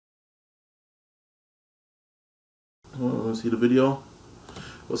See the video?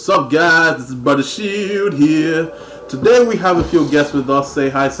 What's up, guys? This is Brother Shield here. Today we have a few guests with us. Say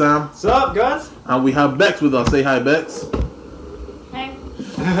hi, Sam. What's up, guys? And we have Bex with us. Say hi, Bex. Hey.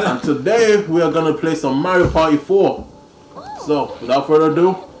 And today we are going to play some Mario Party 4. So, without further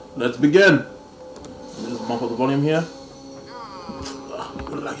ado, let's begin. Let me just bump up the volume here.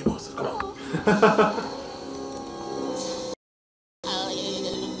 Good luck, you bosses. Come on.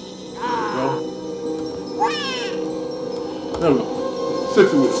 There we go.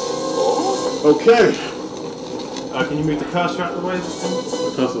 60 minutes. Okay. Can you move the cursor out of the way? The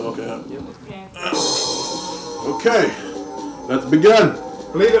cursor, okay. Yeah. Okay. Let's begin.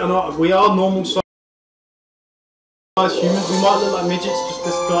 Believe it or not, we are normal size humans. We might look like midgets, just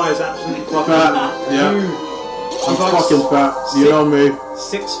this guy is absolutely fucking Fat, yeah. huge. I'm fucking fat. You know me.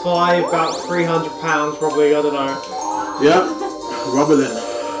 6'5", about 300 pounds, probably. I don't know. Yeah. Rubbling.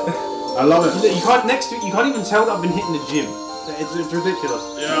 I love it. You can't next to it. You can't even tell that I've been hitting the gym. It's ridiculous.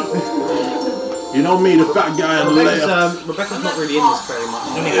 Yeah. You know me, the fat guy on the left. Rebecca's not really in this very much.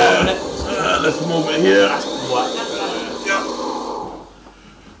 Let's move it here.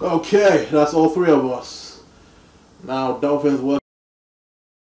 Okay, that's all three of us. Now Dolphin's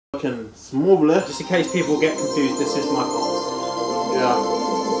working smoothly. Just in case people get confused, this is my fault. Yeah.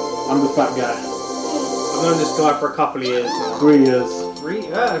 I'm the fat guy. I've known this guy for a couple of years now. 3 years. 3?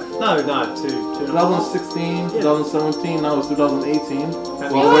 No, 2. 2016, 2017, now it's 2018.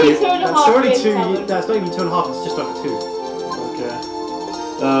 That's already 2.5 years. That's not even 2.5, it's just over 2. Okay.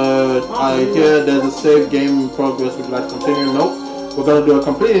 I hear there's a save game in progress. Would you like to continue? Nope. We're gonna do a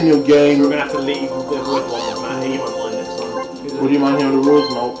completely new game. We're gonna have to leave the wood one with Matt. He won't mind next time. Would you mind hearing the rules?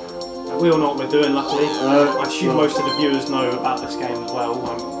 Nope. We all know what we're doing, luckily. I assume most of the viewers know about this game as well.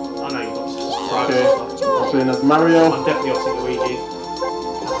 I know you've got to subscribe. Okay. I'm playing as Mario. I'm definitely obviously Luigi.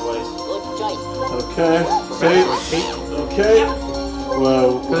 Okay. Save. Okay.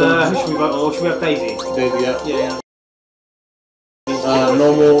 Well, who should we vote? Or should we have Daisy? Daisy, yeah. Yeah.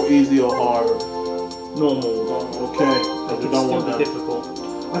 Normal, easy, or hard? Normal. Okay. It could still be difficult.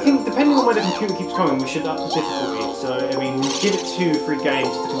 I think depending on where the computer keeps coming, we should up the difficulty. So I mean, give it 2-3 games.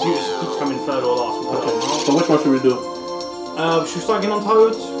 The computer keeps coming third or last. Okay. So which one should we do? Should we start again on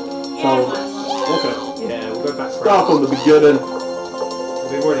Toads? Okay. Yeah, we'll go back. Start from the beginning.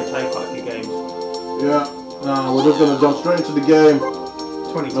 We've already played quite a few games. Yeah. No, we're just gonna jump straight into the game.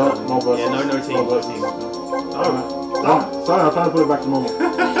 20 times. No versus. Yeah, no team. No versus. Oh. Sorry, I'm trying to put it back to normal.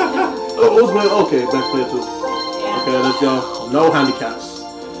 Okay, best player 2. Okay, let's go. No handicaps.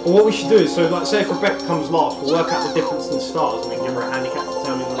 Well, what we should do is, so like, say if Rebecca comes last, we'll work out the difference in stars and then give her a handicap to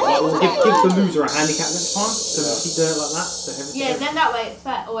determine. Like, we'll give the loser a handicap next time. So we'll keep doing it like that. So yeah, then that way it's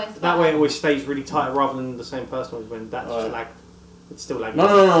fair. Always fair. That way it always stays really tight rather than the same person always wins. That's just lag. It's still lagging.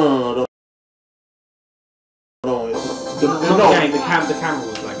 No. The camera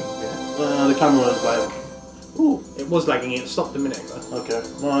was lagging. Yeah. The camera was like. Ooh. It was lagging. It stopped a minute ago. Okay.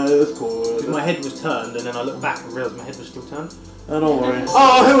 No, it's cool. My head was turned, and then I looked back and realised my head was still turned. Don't worry.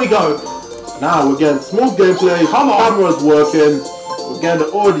 Oh, here we go. Now we're getting smooth gameplay. Come on. Camera's working. We're getting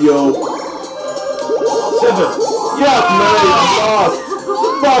the audio. 7. Fuck me, I'm lost.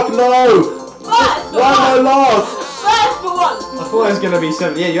 Fuck no. Why am I lost? First for once. I thought it was going to be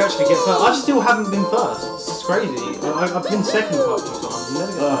 7. Yeah, you actually get first. I still haven't been first. This is crazy. I've been second quite a few times.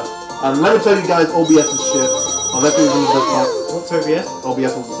 Never get first. And let me tell you guys, OBS is shit. Unless you're using this one. What's OBS?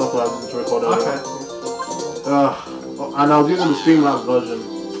 OBS was the software I was using to record earlier. Okay. And I was using the Streamlabs version.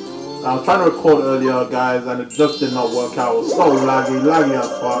 I was trying to record earlier, guys, and it just did not work out. It was so laggy as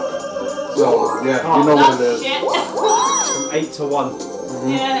fuck. So, yeah, you know what it is. Shit. From 8 to 1.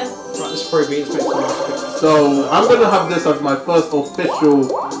 Yeah. Right, this probably is So, I'm going to have this as my first official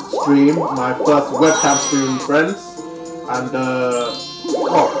stream, my first webcam stream, friends. And,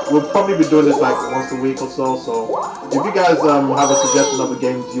 we'll probably be doing this like once a week or so. So, if you guys have a suggestion of the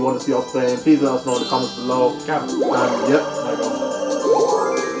games you want to see us playing, please let us know in the comments below. Yep, there you go.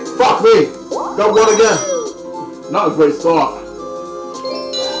 Fuck me! Got one again! Not a great start.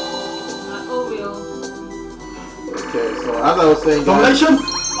 Okay, so as I was saying, guys... Domination?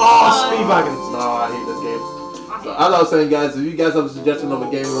 Oh, Speedwagon! No, I hate this game. So as I was saying, guys, if you guys have a suggestion of a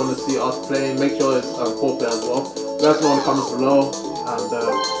game you want to see us playing, make sure it's 4-player as well. Let us know in the comments below, and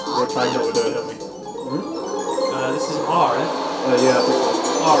we'll try and get what we're doing, don't we? This is R, isn't it? Yeah, I think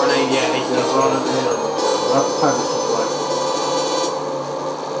so. R and A, yeah, R and A. I have to time this up right.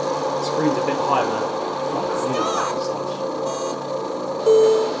 The screen's a bit high, man.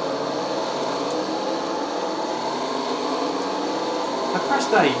 I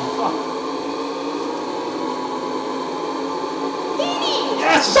pressed A, fuck.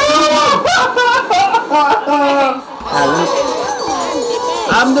 Yes!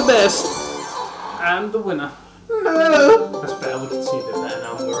 the best. And the winner. No! That's better, we can see a bit better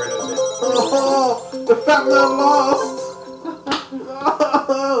now. We're in a bit. Oh, the fat man lost!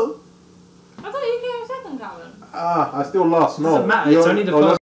 Oh. I thought you came second, Calvin. Ah, I still lost. No. Doesn't matter, it's only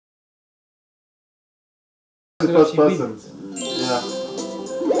the first person. Yeah.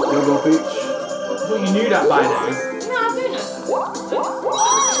 You'll go Peach. I thought you knew that by now. No, I do know that.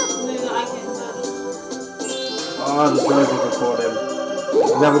 I knew that I came third. Oh, the jersey recording.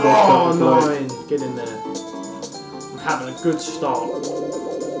 Never go Oh, second 9. Get in there. I'm having a good start.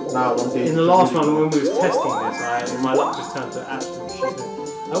 Now, one day. In the last one, when we was testing this, my luck just turned to absolute shit.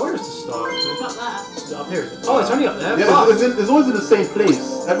 Where is the star actually? Not there. Is it up here? Is it? Oh, it's only up there. Yeah, it's always in the same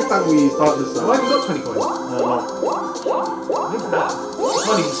place. Every time we start this. Why have you got 20 coins? No. Look at that. I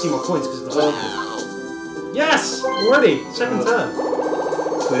can't even see my coins because of the webcam. Yes! Already! Second turn.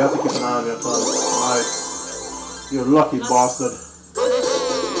 So you have to keep an eye on your turn. Nice. You lucky bastard.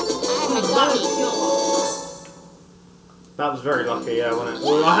 That was very lucky, yeah, wasn't it?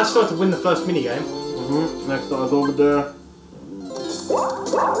 Well, I had started to win the first minigame. Next star's over there.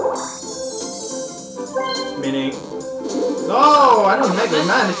 Mini. Oh, I don't Mega.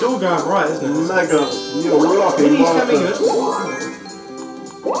 Man, it's all going right, isn't it? Mega. You're lucky Mini's bastard. coming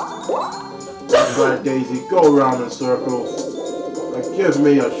good. Right, Daisy. Go around in circles. Like, give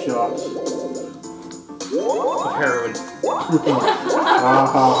me a shot. Of heroin.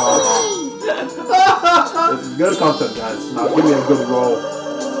 This is good content, guys. Now give me a good roll.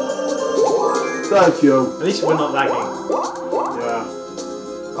 Thank you. At least we're not lagging. Yeah.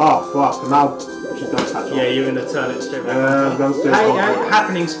 Oh fuck! Now she's gonna catch up. Yeah, you're gonna turn it straight back. Yeah, I'm gonna stay on.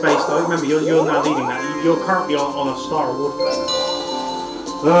 Happening space though. Remember, you're now leading that. You're currently on a star reward for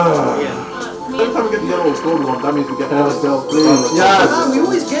that. Every time we get the yellow gold one, that means we get more sales, please. Yes. No, we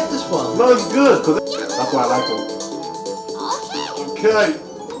always get this one. No, it's good because that's why I like them. Okay.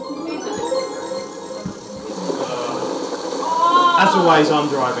 As always, I'm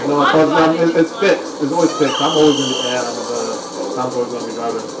driving. No, because it's fixed. It's always fixed. I'm always in the air, and Sam's always going to be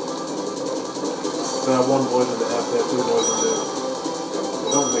driving. There are one boy in the air, there are two boys in there.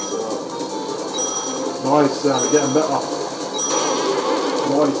 They don't mix it up. Nice, Sam. We're getting better.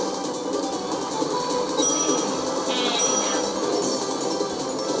 Nice.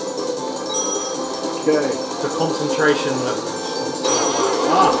 Okay. The concentration level.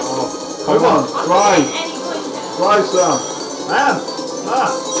 Come on, drive. Drive, Sam.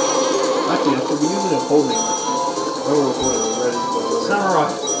 Actually, I should be using a holding. We're recording already. Samurai.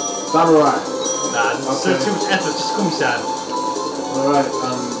 Samurai. Nah, this is too much effort. Just call me Sam. Alright,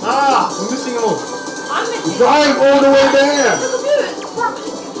 we're missing all. I'm missing. drive all the way there! The computer's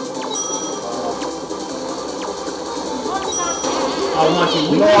rubbish. Oh,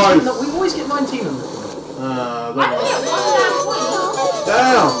 19. Nice. We always get 19 on this one. I only get one damn point.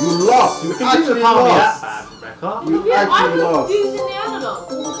 Damn, you lost. You actually can't be that lost. bad, Rebecca. You actually I was lost. using the analog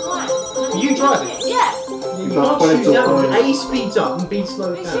all the time. Are you driving? Yeah. You got can't shoot 22 down. points. A speeds up and B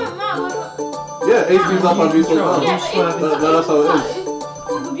slows It down. shouldn't matter. Yeah, A speeds up and B slows down. Yeah, That's but that's how it is.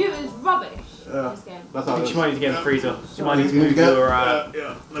 the computer's rubbish. Yeah, This game. that's how I it think is. she might need to get in the freezer. She might need to You move get- your...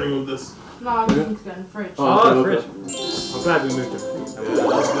 Yeah, let me move this. No, I just need to go in the fridge. Oh, Oh, okay, fridge. I'm glad we moved it. Yeah,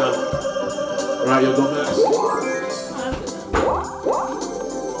 that's good. Right, you'll go next.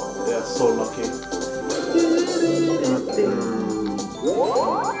 Yeah, so lucky.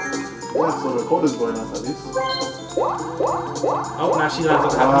 Yeah, so the code is going up at least. Oh, now she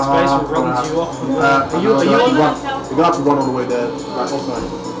lands on happy space and runs you off. Are you on that? You're gonna have to run all the way there. Right, oh, sorry.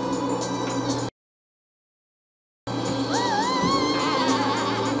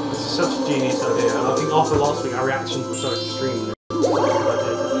 This is such a genius idea. I think after last week our reactions were so extreme.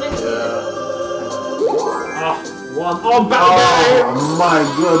 One. Oh, I'm back again! Oh my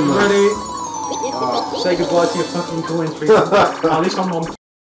goodness. Ready? Oh. Say goodbye to your fucking coins, please. At least I'm on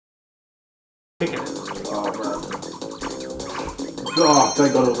picking it. Oh man. Oh,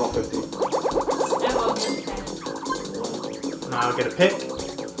 thank God it was 150. Now I'll get a pick.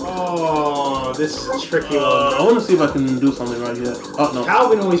 Oh, this is a tricky one. I want to see if I can do something right here. Oh no.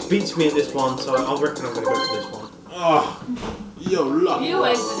 Calvin always beats me at this one, so I reckon I'm going to go for this one. Oh, yo, luck. You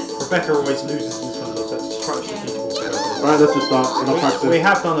always win it. Rebecca always loses in this one, so let's try to strategic. Alright, let's just start. We're not practicing. We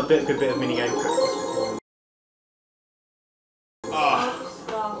have done a good bit of minigame practice before.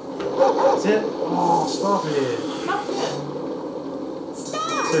 That's it? Oh, staff here.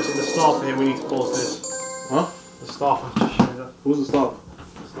 Seriously, the staff here, we need to pause this. Huh? The staff have just showed up. Who's the staff?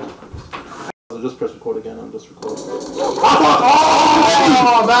 I'll just press record again and just record. Oh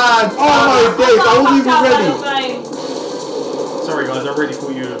man! Oh my days! I wasn't even ready! Sorry guys, I really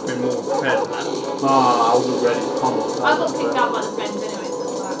thought you would have been more prepared for that. Nah, I wasn't ready. Come on. I got kicked out by the friends anyway, so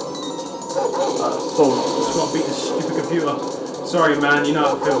it's So Just gotta beat this stupid computer. Sorry, man, you know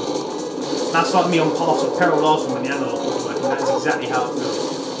how it feels. That's like me on Paths of Peril last time when the analog was working. That is exactly how it feels.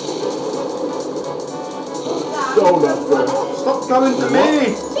 so that fun. Stop coming to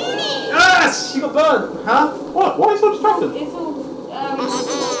me! Yes! You got burned! Huh? What? Why are you so distracted? It's all,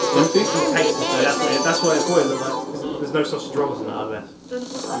 Empty? It tastes it, so that's what it boiled look like. There's no sausage rolls in that, I bet.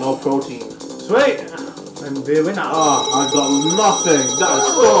 No protein. Sweet! And the winner. Ah, I got nothing. That is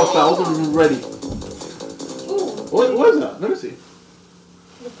so sad. I wasn't even ready. Ooh. What is that? Let me see.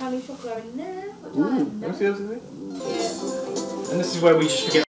 The penny chocolate in there. Ooh, let me see everything. Yeah. And this is where we just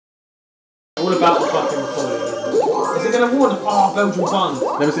forget all about the fucking following. Is it gonna warn? Oh, Belgian bun.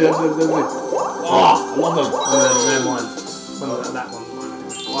 Let me see. Oh, I love them. And then they're mine. Well, that one's mine.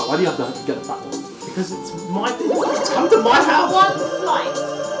 Why do you have to get the fat one? Because it's my. It's come to my house. One slice.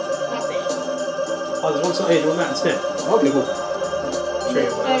 That's it. Oh, there's one side here. Do you want that instead? Okay, cool. Sure.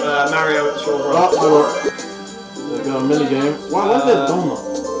 Mario, it's your right. Oh, there we go, mini game. Why is there a donut?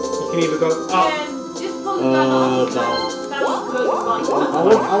 You can either go up. Yeah, just pull the gun off. down. That one's good.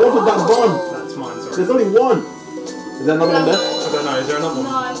 I wanted that bun. That's mine, sorry. There's only one. Is there another one there? I don't know, is there another one?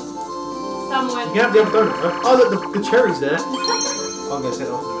 No. Somewhere. You can have the other donut, though. Oh, look, the cherry's there. I'm going to take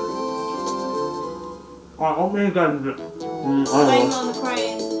it off in a minute. Alright, what many games is it? I Blame don't know. on the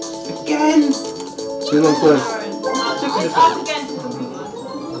crane. Again! Who's on first? It's us against the computer.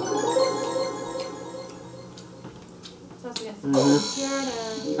 It's us against the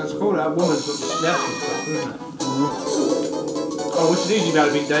computer. That's cool, that woman's got the snaps and stuff, isn't it? Oh, we should easily be able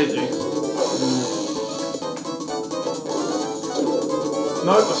to beat Daisy.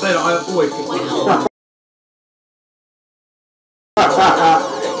 No, I say that I always get beat.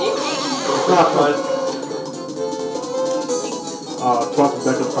 Trust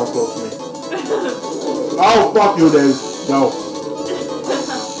Becca to come close to me. Oh, fuck you, Dave. No.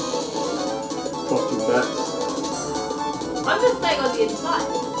 Fuck you, Bex. I'm just staying on the inside.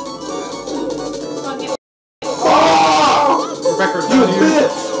 Can't get Oh! Rebecca, You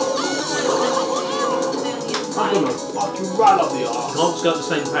bitch! I'm I'm gonna fuck you right up the arse. can't just go at the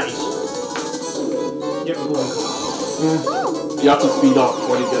same pace. Get the woman call. You have to speed up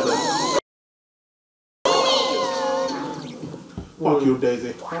when you get there. Fuck you,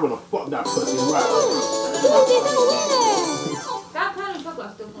 Daisy. I'm gonna fuck that pussy right up. That kind of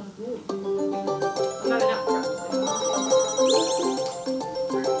chocolate still comes good. I'm having that for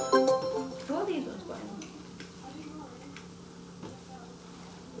What are these ones going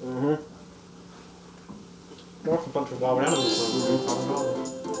on? That's a bunch of wild animals.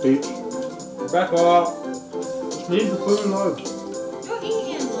 Peach. Rebecca! Just leave the food alone. You're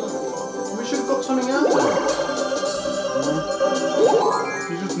eating them. We should have got something out of it.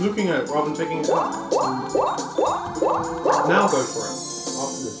 You're just looking at it rather than taking it out. Now go for it.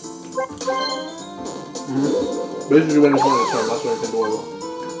 After this. Basically, when it's on the turn, that's when you can do it.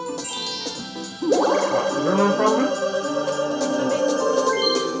 Right, is there another problem?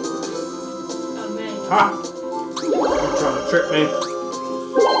 Oh man. Ha! You're trying to trick me.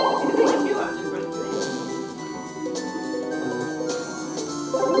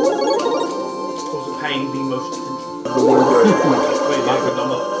 Wasn't paying the most attention. Wait, that's a good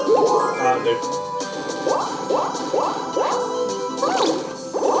number. Dude.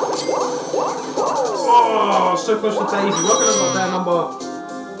 Oh, so close to Daisy. What can I got their number?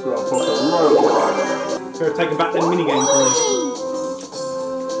 Go taking back them minigame points.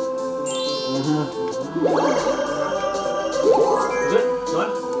 Is it? No?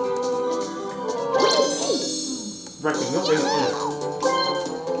 Reckon, not really.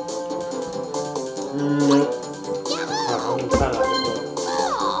 I'm going to try that before.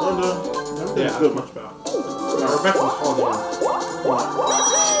 Yeah, good. much better. Rebecca's holding on. Right.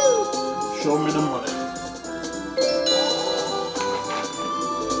 Show me the money.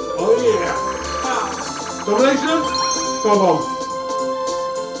 Oh yeah! Domination? Come on.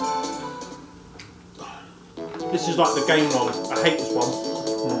 This is like the game one. I hate this one.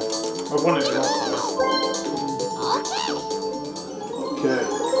 I won it last time. Okay.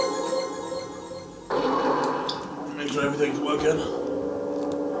 Make sure everything's working.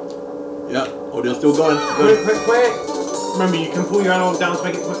 Yeah, audio's still going. Quick, quick, quick! Remember, you can pull your analog down to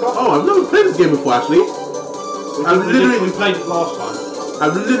make it quicker. Oh, I've never played this game before, actually. We played it last time.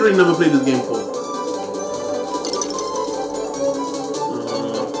 I've literally never played this game before.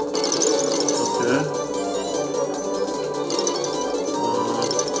 Okay.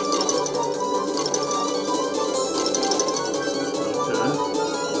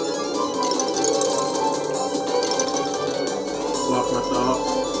 Block myself.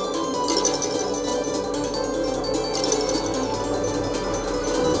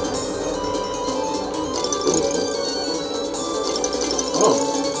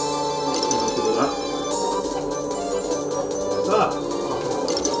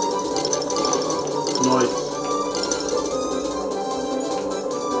 Nice.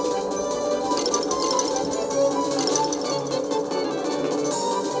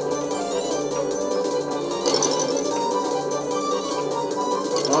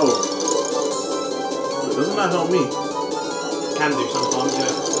 Oh. Wait, doesn't that help me? Can do sometimes,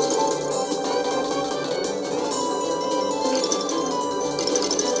 yeah.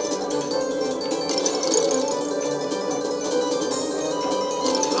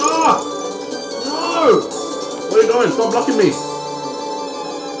 Ah! No! Where are you going? Stop blocking me!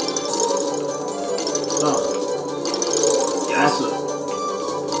 No. Yes! That's it.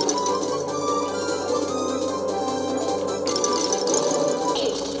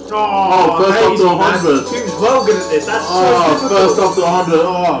 Oh, first up to amazing, 100. He was well good at this. That's so Oh, difficult. first up to 100.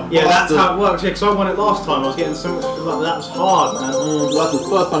 Oh, Yeah, that's bastard. how it works. Yeah, because I won it last time. I was getting so much. Like, that was hard, man. That's the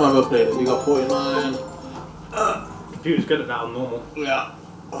first time I ever played it. You got 49. Computer's good at that on normal. Yeah.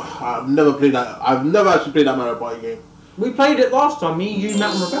 I've never played that. I've never actually played that Mario Party game. We played it last time. Me, you,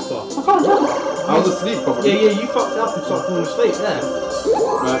 Matt, and Rebecca. I can't remember. I was asleep probably. Yeah, you fucked up and started falling asleep. Yeah.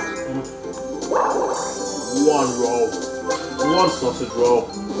 But, one roll. One sausage roll.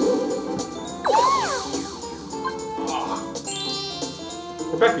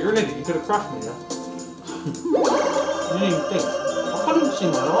 Rebecca, you're an idiot. You could have crushed me, yeah. You didn't even think. I can't even see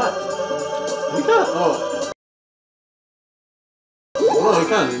my light. You can't. Oh. No, you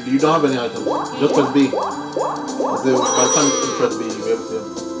can. You don't have any items. Just press B. By the time you press B, you'll be able to see them.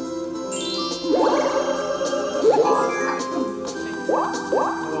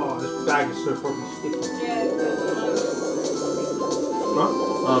 Oh, this bag is so fucking sticky. Yeah, Right?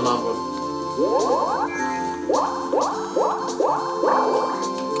 Oh, no, I'm good.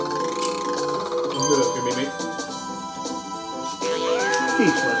 Look, give me me.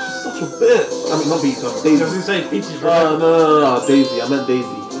 Peach, man, she's such a bitch. I mean, not Peach, I was Daisy. gonna say Peach's No, Daisy. I meant Daisy.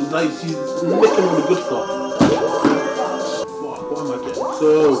 It's like she's nicking all the good stuff. Fuck, what am I getting?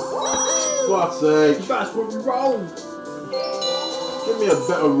 So, fuck's sake. You guys will roll. Give me a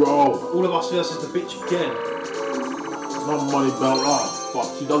better roll. All of us versus the bitch again. Not money belt. Oh, fuck,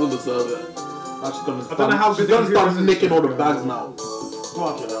 she doesn't deserve it. Now she's gonna I don't know how she's good gonna the start computer is. nicking all the bags now.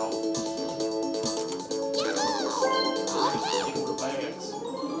 Fuck it out. All the bags.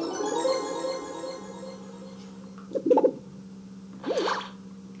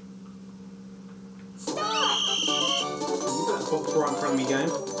 You got a box right in front of me, game.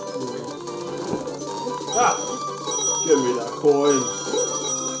 Ah! Give me that coin.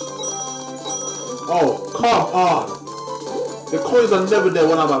 Oh, come on! The coins are never there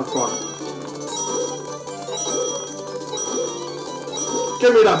when I'm out front.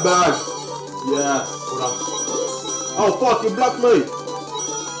 Give me that bag! Yes. Hold on. Oh fuck, you blocked me!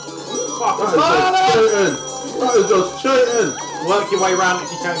 Fuck, That is just cheating! That is just cheating! work your way around if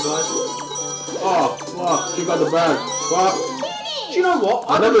you can, guys. Oh fuck, she got the bag. Fuck. Do you know what?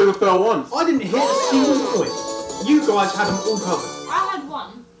 I never even fell once. I didn't hit a single coin. You guys had them all covered. I had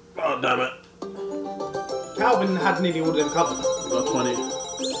one. Oh damn it. Calvin had nearly all of them covered. We got 20.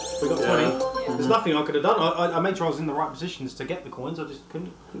 We got Yeah. 20. There's nothing I could have done. I made sure I was in the right positions to get the coins. I just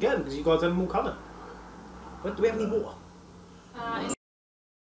couldn't get them because you guys had them all covered. But do we have any water?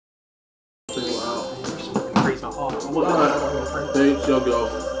 Freeze up. Oh, I want Alright. Thanks, your girl.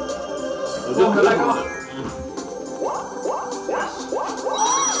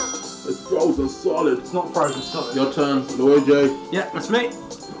 This frozen solid. It's not frozen, stop it. Your turn, Luigi. Yeah, that's me.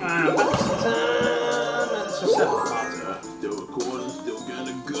 And that's the turn. That's a 7 cards. Still recording, still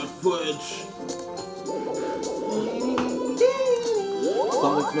getting good footage.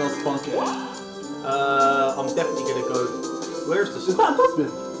 Something smells funky. I'm definitely gonna go. Where's the Is that a dustbin?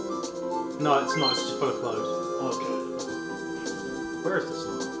 No, it's not. It's just full of clothes. Okay. Where is the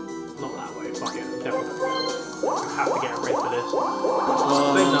snow? Not that way. Fuck it. I'm definitely gonna go. I have to get ready for this. There's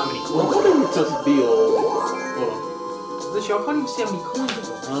not many Well, coins. why don't we just be all... Hold on. Literally, I can't even see how many coins I've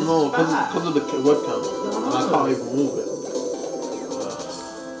got. I don't know, because of the webcam. And I can't even move it.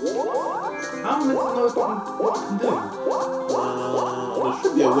 How am I meant to know what I can do? There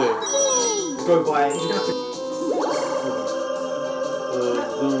should be a way. Go by. You're gonna have to.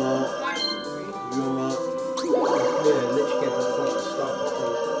 Zoom out. Zoom out. Yeah, literally get to the point to start the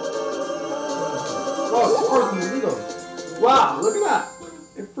thing. Oh, it's frozen the lid on. Wow, look at that.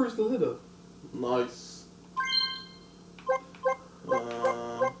 It froze the lid on. Nice.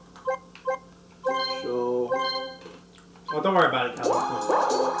 Show. Oh, don't worry about it, Calvin.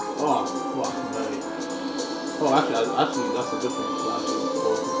 Oh, fuck, mate. Oh, actually, that's a good thing to actually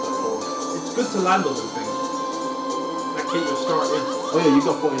go to. It's good to land on them things. That keeps you starting. Oh yeah, you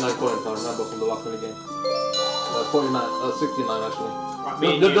got 49 coins, I remember from the last minute game. 49, 69 actually. Right, me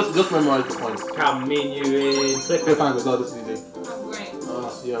and you. Just memorize the points. Calvin, me and you in Cliffhangers, oh, this is easy. I'm great.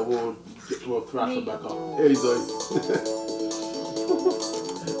 Yeah, we'll thrash it back up. Here you go.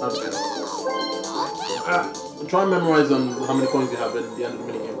 Try and memorize how many coins you have at the end of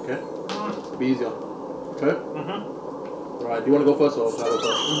the minigame, okay? It'll be easier. Okay? Alright, do you want to go first or shall I go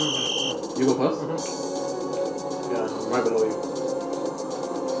first? You go first? Yeah, I'm right below you.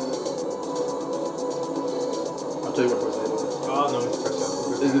 I'll tell you what first I do. Oh, no, it's press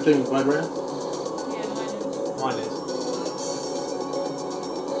it. Is the thing vibrating? Yeah, Mine is.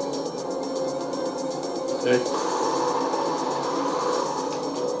 Okay.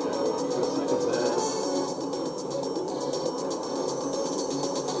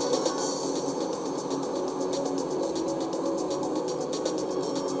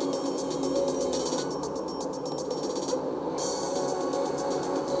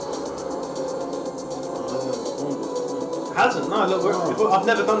 Hasn't? No, look, I've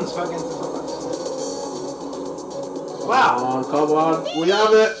never done this against this. Wow. Come on, we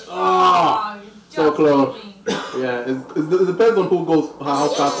have it. Oh, so close. Yeah, it depends on who goes, how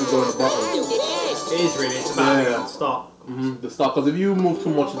fast you go in the button. It is really, it's about the start. The start, because if you move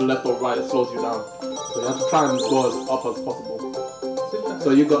too much to the left or right, it slows you down. So you have to try and go as up as possible. So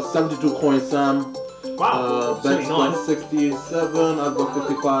you got 72 coins, Sam. Wow. Ben's got 67, I've got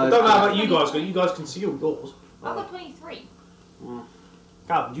 55. I don't know about you guys, but you guys can see all yours. I've got 23.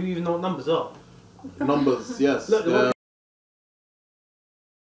 Calvin, do you even know what numbers are? Numbers, yes. Look,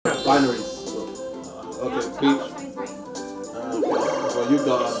 binaries. Okay, I've Peach. got 23. Okay, well you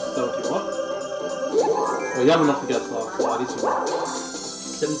got 70 what? Well, you have enough to get started, so at least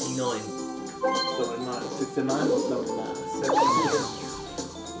you know. 79. 79, 69 or 79? 79.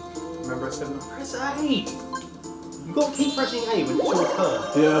 Remember I said, press A! You got to keep pressing A when it's your turn.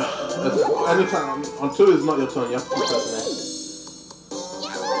 Yeah, anytime, until it's not your turn, you have to keep pressing A.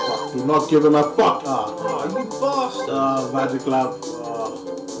 Fuck, do not give him a fuck! Oh, you bastard! Magic Lab.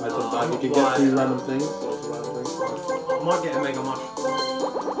 You can get 3 random things. I might get a Mega Mushroom.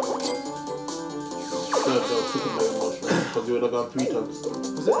 Super Mega Mushroom, because you would have gone 3 times.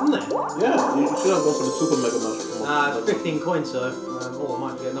 Was it in there? Yeah, you should have gone for the Super Mega Mushroom. It's 15 coins, so I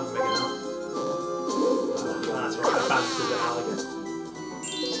might get another Mega now. That's right, I balances it out again.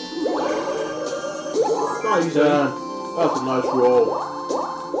 That's a nice roll.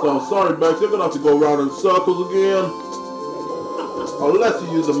 So, sorry, Bex, you're gonna have to go around in circles again. Unless you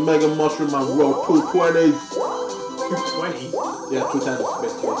use a Mega Mushroom and roll 2 20s. 220? Yeah, 2 10s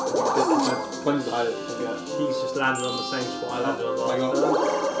basically. 20 is the highest. Yeah. He's just landed on the same spot I landed on last.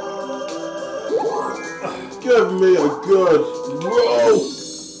 Give me a good roll!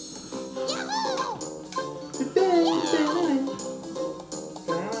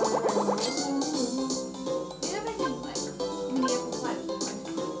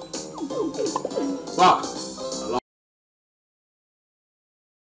 Fuck!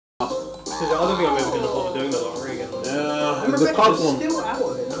 I don't think I'm ever going to bother doing the lottery again. Yeah, and it's a card one. Still out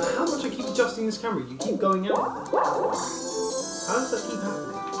of it. No matter how much I keep adjusting this camera, you keep going out of it. How does that keep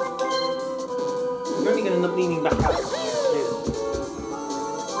happening? I'm only going to end up leaning back out.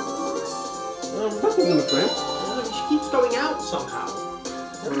 Nothing's in the frame. No, she keeps going out somehow.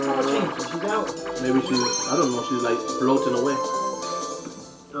 Every time I change it, she's out. Maybe she's, I don't know, she's like floating away.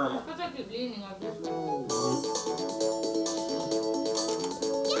 Because I keep leaning over this way.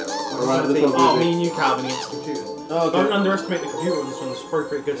 Alright, this one's me and you, Calvin, against the computer. Oh, okay. Don't underestimate the computer on this one. It's probably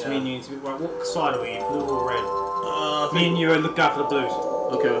pretty good to me and you. Right, what side are we? Blue or red? Me and you look out for the blues.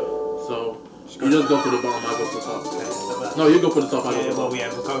 Okay, so you just go for the bottom, I go for the top. Okay. No, you go for the top, I go for the bottom. Well,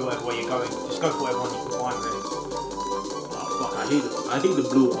 yeah, we'll go wherever way you're going. Just go for whatever one you can find, really. Oh, fuck, I hate the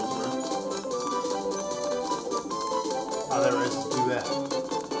blue ones, man. Oh, there it is. Blue there.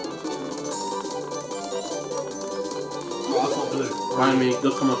 Oh, that's not blue. Find me,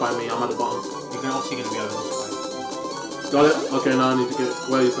 just come and find me, I'm at the bottom. You're obviously going to be over this way. Got it? Okay, now I need to get,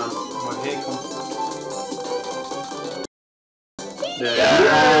 where are you, Sam? Right here, come.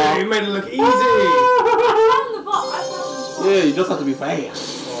 Yeah. You made it look easy! I found the bot. Yeah, you just have to be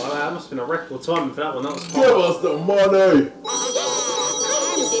fast. Oh, that must have been a record timing for that one. That was Give us the money!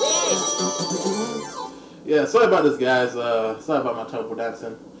 Yeah, sorry about this, guys. Sorry about my terrible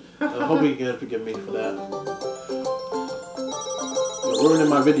dancing. I hope you can forgive me for that. You're ruining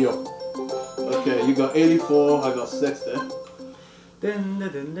my video. Okay, you got 84, I got 60. I'm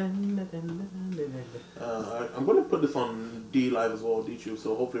gonna put this on D Live as well, D-Tube,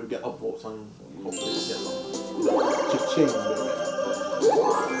 so hopefully we get upvotes and hopefully we get cha-ching, baby.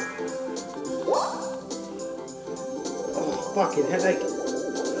 Oh, fucking headache.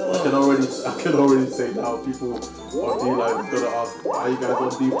 I can already say now. People on D-Line is gonna ask, are you guys on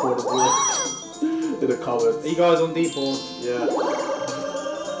D-Porn as well? In the comments. Are you guys on D-Porn? Yeah.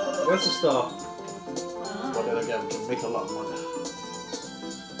 Where's the star? But then again, we can make a lot of money.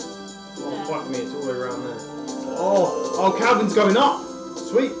 Oh fuck me, it's all the way around there. Oh, Calvin's going up!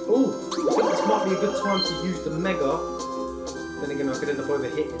 Sweet! Ooh, I think this might be a good time to use the Mega. Then again, I could end up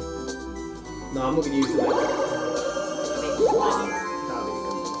overhitting. No, I'm not going to use the Mega.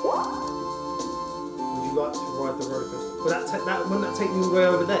 Would you like to ride the roller coaster? Wouldn't that take me all the way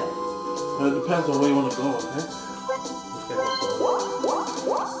over there? Well, it depends on where you want to go, okay?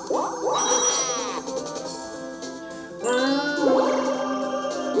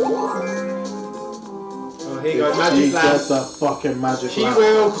 Oh, here you go, magic She lamp. gets a fucking magic She lamp.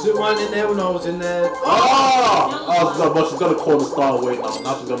 will, because it weren't in there when I was in there. Oh, but she's gonna call the star away now.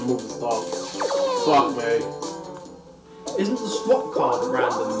 Now she's gonna move the star. Fuck me. Isn't the swap card a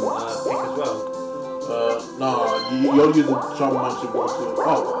random pick as well? No, you're using Charm Mansion to.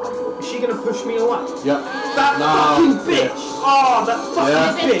 Oh. Is she gonna push me away? Yeah. That fucking bitch! Yeah. Oh, that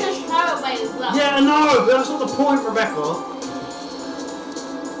fucking bitch! Push her away as well. Yeah, I know, but that's not the point, Rebecca.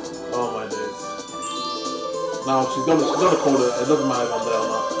 Oh my days. Now she's gonna call it. It doesn't matter if I'm there or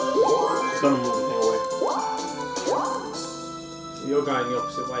not. She's gonna move the thing away. You're going the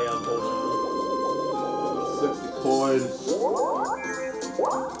opposite way, unfortunately. 60 coins.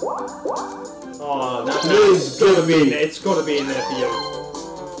 Oh, that's Please give me. It's gotta be in there for you.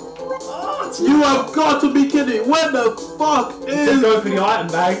 You have got to be kidding! Where the fuck is? Go for the item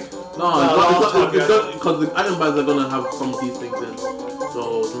bag. Because the item bags are gonna have some of these things in.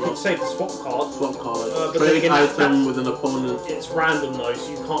 So You could save the swap card. Swap card. But then Trade again, item with an opponent. It's random though, so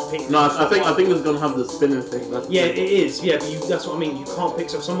you can't pick. No, I think it's gonna have the spinning thing. That's yeah, it is. Yeah, but that's what I mean. You can't pick.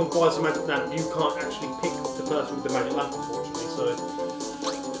 So if someone buys a magic lamp, you can't actually pick the person with the magic lamp, unfortunately. So.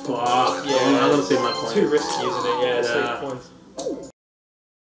 Fuck. Yeah, I'm gonna save my points. Too risky, isn't it? Yeah, save points.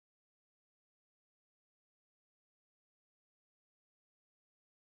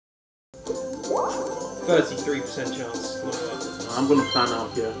 33% chance. I'm gonna plan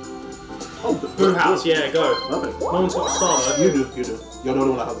out here. Oh, Boo House, yeah, go. Perfect. No one's got a star though. You do. You're the only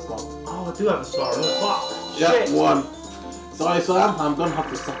one that has a star. Oh, I do have a star. Fuck. Yeah, Shit. one. Sorry, Sam. I'm gonna have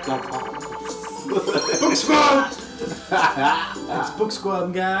to suck that up. Book squad! It's book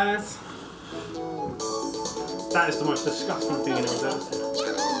squad, guys. That is the most disgusting thing anyone's ever seen.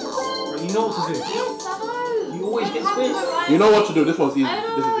 Right, you know what to do. Yes, I know. You always get squished. You know what to do. This one's easy. I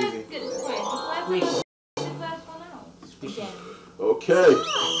don't This know is how easy. to get squished. The first one out. Again. Okay.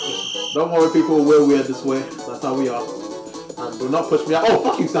 Don't worry, people. We're weird this way. That's how we are. And do not push me out. Oh,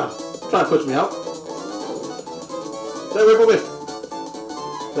 fuck you, Sam. Try to push me out. Stay away from me.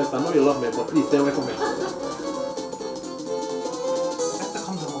 Yes, I know you love me, but please stay away from me.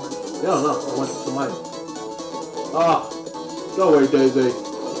 Yeah, no, I went to mine. Ah, go away, Daisy.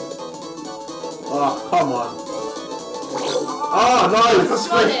 Ah, come on. Ah, nice. I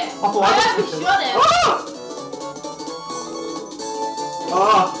shot it. I haven't shot it.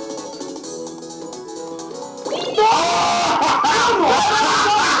 Ah!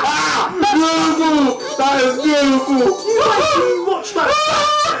 Beautiful! That is beautiful! You watch that?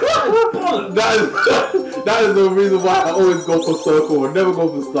 That is the reason why I always go for circle and never go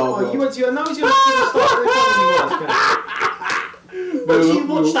for star. Oh, you went to your nose, you're not going to start every time you you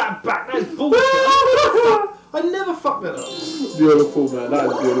watch that back, that is bullshit. I never fuck that up. Beautiful, man, that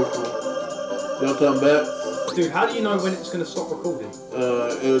is beautiful. Your turn back. Dude, how do you know when it's going to stop recording?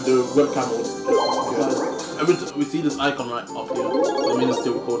 The webcam will. Every time we see this icon right up here, that means it's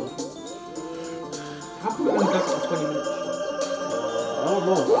still recording. How come it only does it for 20 minutes? I don't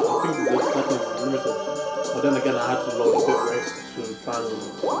know. I think the settings is limited. But then again, I had to load the bit rate to try and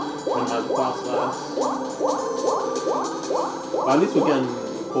minimize the file size. But at least we're getting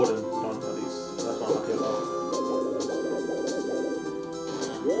recording done, at least. That's what I'm happy about.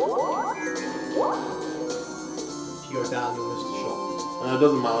 If you go down, you'll miss the shot. It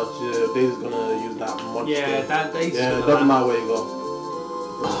doesn't matter. Daisy's gonna use that mod. Yeah, that Daisy's yeah, it doesn't matter where you go.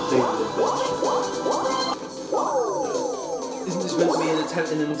 Daisy's a bitch. Isn't this meant to be an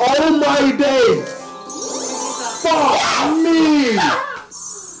attempt in an... Oh my days! Fuck me!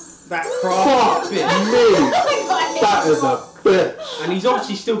 That craft Fuck bitch. me! That is a bitch! And he's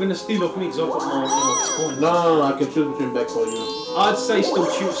obviously still going to steal off me because I've got more coins. No, I can choose between Beck or you. I'd say steal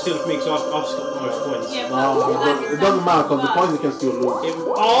off me because I've still got the most coins. Yeah, No, it doesn't matter because the coins you can still lose.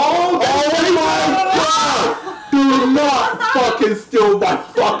 Oh my god! Do not fucking steal my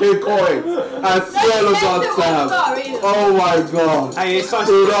fucking coins. I swear to God, Sam. Oh my God. Hey, it's like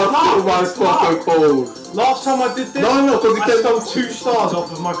do not steal my fucking coins. Last time I did this, no, because I stole 2 stars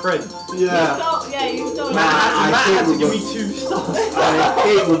off of my friend. Yeah. You stole Matt had to give me 2 stars. I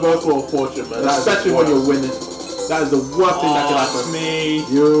hate reversal of fortune, man. Especially when you're winning. That is the worst thing that can happen. Me.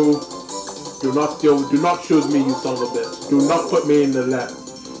 You do not steal. Do not choose me, you son of a bitch. Do not put me in the left.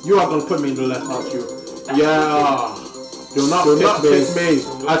 You are gonna put me in the left, aren't you? Yeah. Do not pick me.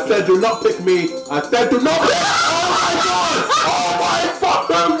 I said do not pick me. I said do not pick. Oh my God! Oh my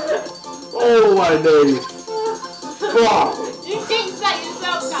fucking. Oh my days. Fuck. You jinxed that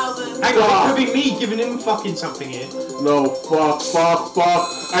yourself, Calvin. Hang on, it could be me giving him fucking something here. No, fuck.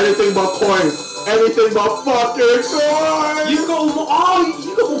 Anything but coins. Anything but fucking coins. You've got more. Oh,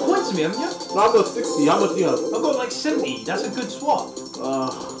 you got more coins than me, haven't you? No, I've got 60. How much do you have? I've got like 70. That's a good swap.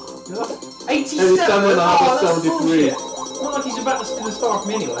 87. 87 and I have 73. Not like he's about to steal a star from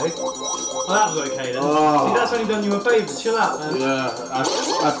me anyway. Oh, that was okay then. Oh. See, that's only done you a favour. Chill out, man. Yeah, I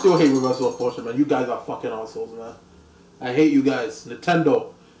still hate reversal of fortune, man. You guys are fucking assholes, man. I hate you guys.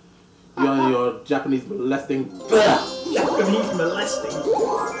 Nintendo. You're on your Japanese molesting. Japanese molesting.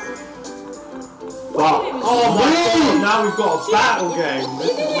 Fuck. Oh my God! Now we've got a battle game. She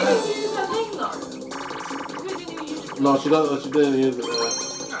didn't even use her thing though. Who didn't even use it? No, she didn't use it.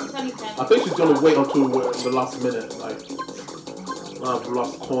 I think she's gonna wait until the last minute. Like, I've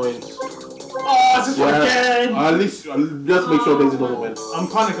lost coins. Oh, it's this one again! At least, just make sure Daisy doesn't win. I'm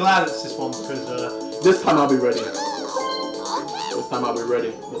kind of glad it's this one because. This time I'll be ready. Let's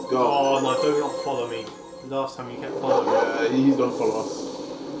go. Oh no! Do not follow me. Last time you kept following me. Yeah, he's gonna follow us.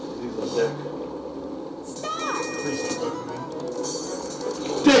 He's a dick. Please don't go for me.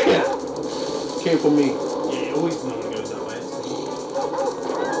 Dickhead! Came for me. Yeah, it always normally goes that way.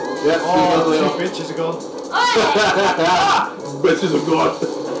 Yeah, Oh, 2 bitches are gone. bitches are gone.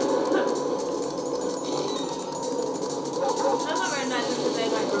 That's not very nice because they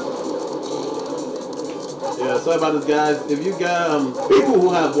like Yeah, sorry about this, guys. If you get people who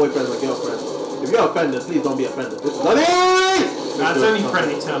have boyfriends or girlfriends, if you're offended, please don't be offended. This is nothing. That's only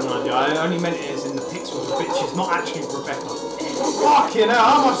friendly terminology. I only meant it as in the picture of the bitches, not actually Rebecca. Fucking hell,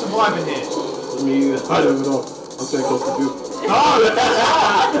 how am I surviving here? Me, I don't even know. I'm saying close to you. Oh,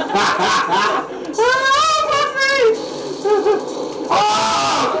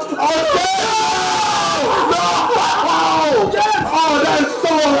 that's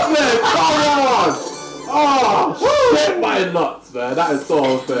so unfair! Come on! Oh, shit my nuts, man. That is so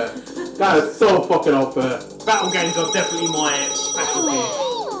unfair. That is so fucking unfair. battle games are definitely my specialty.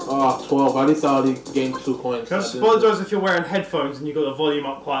 Oh, 12. At least I already gained 2 coins. Can I just apologise if you're wearing headphones and you've got the volume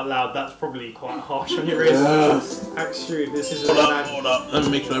up quite loud. That's probably quite harsh on your ears. Yes. Actually, this is Hold up. Let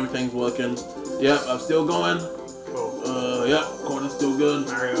me make sure everything's working. Yep, I'm still going. Cool. Yep, corner's still good.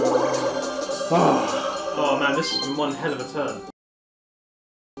 Mario. Oh man, this has been one hell of a turn.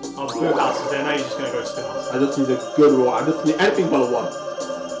 Oh, the blue house is there. Now you're just gonna go spin us. I just need a good roll. I just need anything but a 1.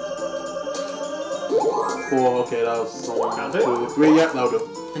 4, okay, that was 1, 2, 3, yep, that'll do.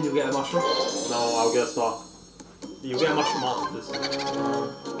 And you'll get a mushroom? No, I'll get a star. You'll get a mushroom after this.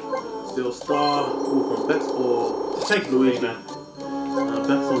 Still star. Ooh, from Bex or Just take it from me, man.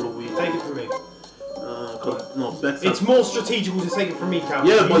 Bex or Luigi? Take it from me. No, Bex. It's more strategical to take it from me, Cal.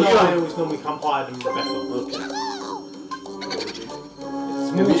 Yeah, but you know you I have- always normally come higher than Rebecca. Okay.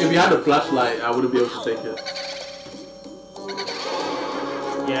 It's If you had a flashlight, I wouldn't be able to take it.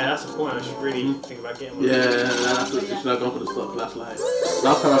 Yeah, that's the point. I should really think about getting one. Yeah, that's what you should have gone for the star flashlight.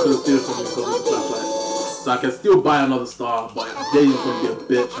 Last time I could have steal from you because of the flashlight. So I can still buy another star, but Daisy's gonna be a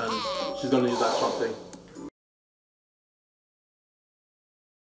bitch and she's gonna use that Trump thing.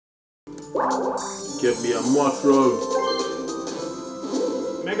 Give me a mushroom.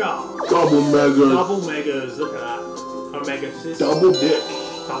 Mega! Double megas. Double megas, look at that. Omega sis. Double dick.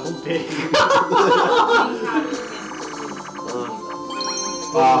 Double dick.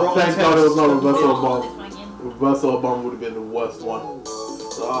 Thank God it was not reversal this bomb. one again. Reversal bomb would have been the worst one.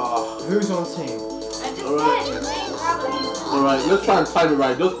 Who's on team? I just Alright. said his name probably. Alright, let's try and time it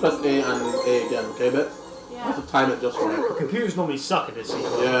right. Just press A and A again, okay, Bet? Yeah. Have to time it just right. Computers normally suck at this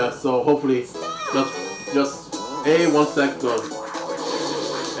sequence. Yeah, so hopefully, just A, 1 sec, go.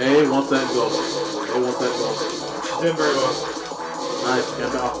 A, 1 sec, go. A, 1 sec, go. She's doing very well. Nice,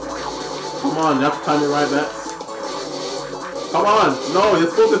 get out. Come on, you have to time it right, Bet. Come on! No, you're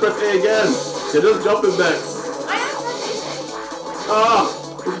supposed to press A again! You're just jumping, Bex. I am pressing Ah!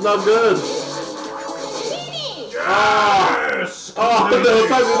 It's not good! Yes! Oh, the whole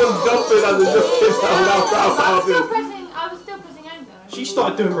time you just jumping and it just came down without I was still pressing A though. She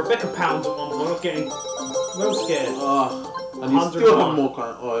started doing Rebecca pounds at one point. I was getting real scared. And you still have more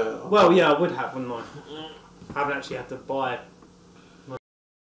kind. Oh yeah. Okay. Well, yeah, I would have, wouldn't I? I haven't actually had to buy.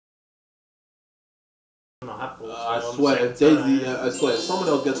 I have bought. I swear, Daisy. I swear, if someone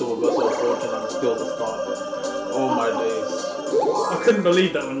else gets a reversal of fortune and still the start. Oh my days. I couldn't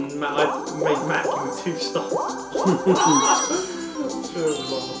believe that when I made Mac with 2 stars.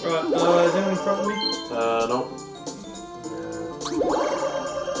 Right, is anyone in front of me? No.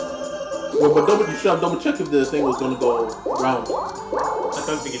 Well, but you should have double checked if the thing was gonna go round. I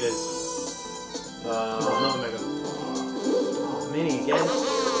don't think it is. Not a mega. Oh, mini again.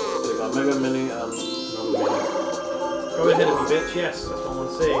 So you got mega, mini, and another mini. Go ahead of me, bitch. Yes, that's what I want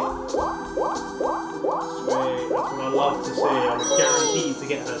to see. Sweet. That's what I love to see. I'm guaranteed to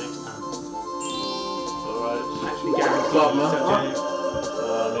get her next time. alright. Actually guaranteed. Stop, man.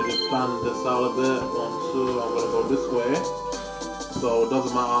 I need to plan this out a bit. 1, 2. I'm gonna go this way. So it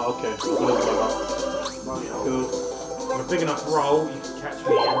doesn't matter. Okay. So it doesn't matter. Cool. On a big enough roll, you can catch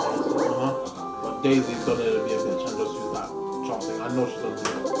me in. But Daisy's gonna be a bitch and just use that jump thing. I know she's gonna do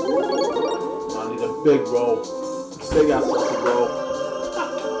it. I need a big roll. Big ass sausage roll.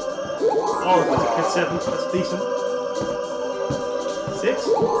 Oh, that's a good 7. That's decent. 6?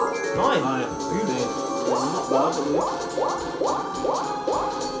 9. 9. Not bad, at least.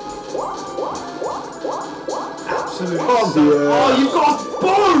 Absolutely. Oh, yeah. Oh, you've got a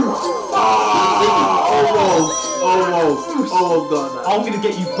boom! Almost got that. I'm gonna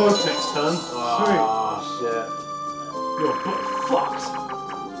get you both next turn. Shit. You're fucked.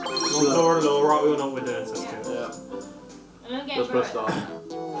 Lower, right, we all know what we're doing, so that's good. Yeah. Just press start.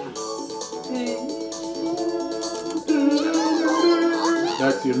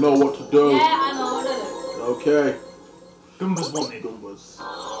 Next, you know what to do. Yeah, I know what to do. Okay. Goombas wanted. Goombas.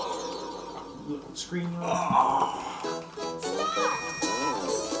 Look on screen.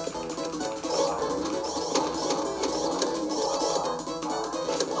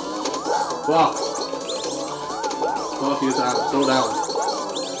 Fuck. Fuck you, Sam. Slow down.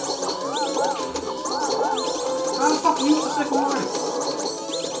 How the fuck are you the second one?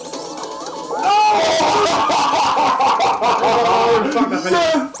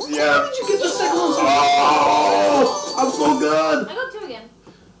 Yes! How did you get the second one? Oh! I'm so good! I got 2 again.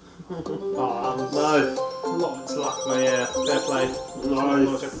 Nice. A lot of it's luck, but yeah, fair play. Not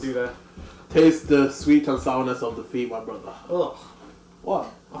much I can do there. Taste the sweet and sourness of defeat, my brother. Ugh. What?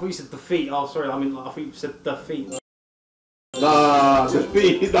 I thought you said defeat. Oh, sorry. I mean, I thought you said defeat. Nah,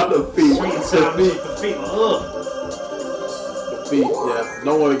 defeat, not defeat. Sweet and sour. Defeat. Defeat. Ugh. Defeat, yeah.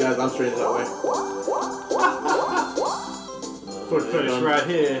 Don't worry, guys. I'm straight that way. Good finish right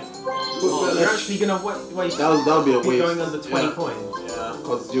here. Oh, you're actually gonna waste. That'll be a waste. Going under 20 coins. Yeah,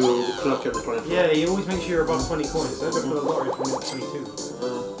 because you should have kept the 20. Yeah, you always make sure you're above 20 coins. Don't go for the lottery when you're 22.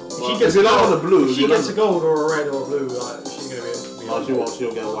 If you're not on the blue, if she gets a gold or a red or a blue, like, she's gonna be. Oh, she won't.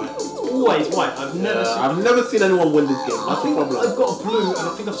 She'll get white. Always white. I've never seen anyone win this game. That's the problem. I've got a blue, and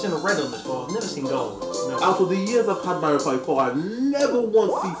I think I've seen a red on this one. I've never seen gold. No. Out of the years I've had Mario Party 4, I've never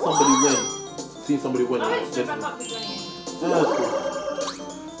once seen somebody win. I went straight back up to 28. Yeah, that's cool.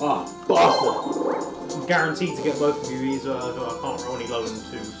 Ah, bastard. I'm guaranteed to get both of you these. I can't roll any lower than 2.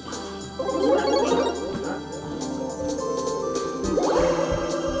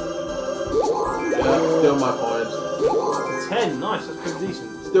 Yeah, still my coins. 10, nice, that's pretty decent.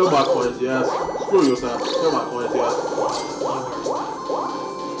 Still my coins, yes. Screw you, Sam. Still my coins, yes.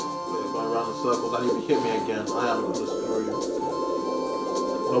 We're going around in circles. And if you hit me again, I am going to screw you.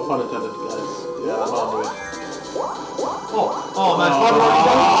 No pun intended, guys. Yeah, I'm on it. Oh man,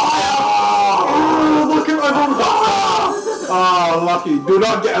 look at my Oh, lucky. Do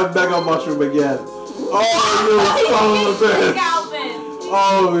not get a mega mushroom again. Oh, you son of a bitch.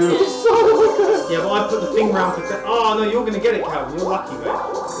 Oh, you son of a bitch. Yeah, but I put the thing round for that. Oh no, you're gonna get it, Calvin. You're lucky, mate.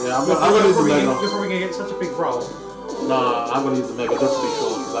 Yeah, I'm gonna use the mega. You're probably gonna get such a big roll. Nah, I'm gonna use the mega just to be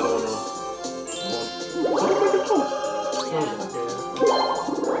sure, because I don't wanna.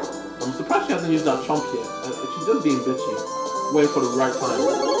 I'm surprised she hasn't used that chomp yet. She's just being bitchy. Waiting for the right time.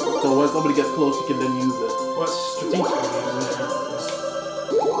 So when somebody gets close, she can then use it. Well, it's strategic.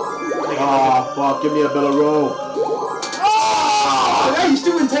 Ah, fuck, give me a better roll. Yeah, you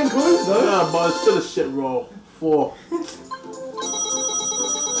still win 10 coins though. Yeah, but it's still a shit roll. 4.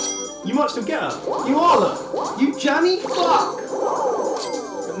 You might still get her. You are though. You jammy fuck.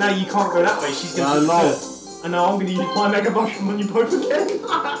 But now you can't go that way. She's gonna. I know. And now I'm gonna use my mega mushroom on you both again.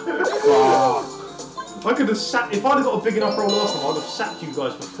 I could have sat. If I'd have got a big enough roll last time, I'd have sacked you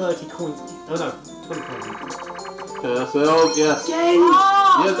guys for 30 coins. Oh no, 20 coins. Yeah, so yes.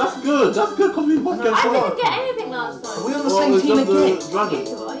 Oh, Yeah, that's good. That's good because we both get I didn't get anything last time. Are we on the same team again? Dragon.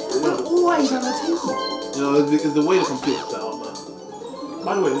 We're always on the team. You know, it's the way the computer's set up, man.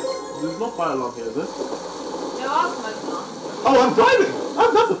 By the way, there's no fire alarm here, is there? There are smoke alarms. Oh, I'm driving!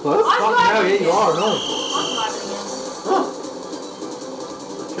 That's the first. I'm driving. Yeah, you are, no. I'm driving again. Huh.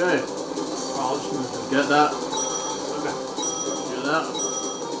 Okay. I'll just move them. Get that. Okay. Get that.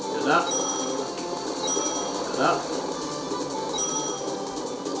 Get that. Get that.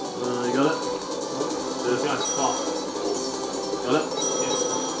 You got it? This guy's fast. Got it? Yes.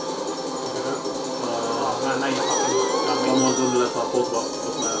 Oh man, now you fucking got me. Someone's on the left side, post box.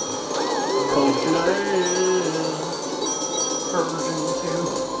 What's my ass?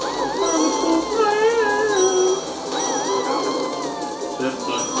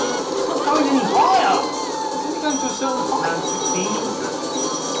 Going any higher! Didn't go to a certain time, 16.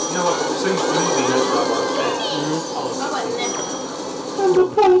 You know what, so used to moving those right upstairs. How about never? I'm the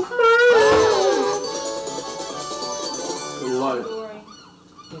postman! Life. Boring.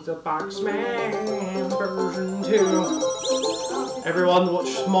 It's a Boxman version 2. Everyone watch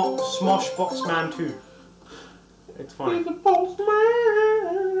Smosh Boxman 2. It's funny. He's a postman!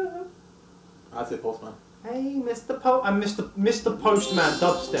 I say postman. Hey, Mr. Mr. Postman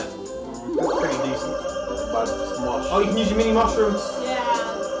dubstep. That's pretty decent. By Smosh. Oh, you can use your mini mushroom. Yeah.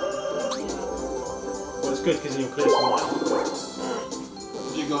 Well, it's good because you'll clear some light.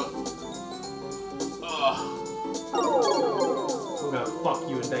 You got. I'm gonna fuck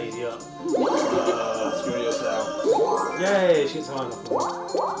you and Daisy up. Screw yourself. Yay, she's high enough.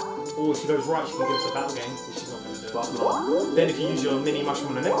 Or if she goes right, she can give us a battle game, which she's not gonna do. Fuck no. Then if you use your mini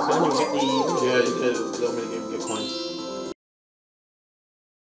mushroom on the next turn, you'll get the... Yeah, you get the mini game, get coins.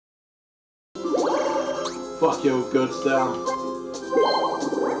 Fuck you, good Sam.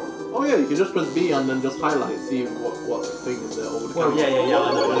 Oh yeah, you can just press B and then just highlight, see what thing is there over the Well, camera. yeah,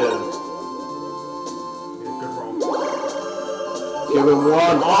 I know. Yeah. Yeah, good roll. Give him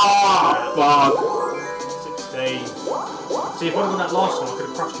one. Ah, fuck. 16. See, if I got that last one, I could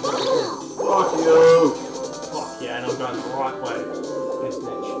have crushed you back again. Fuck you. Fuck yeah, and I'm going the right way. This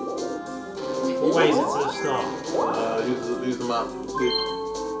niche. What way is it to the start? Use the map. See.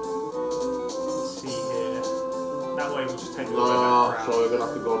 Let's see here. That way we'll just take the way back So around. we're gonna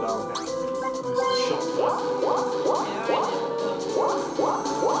have to go down. This is the shot there.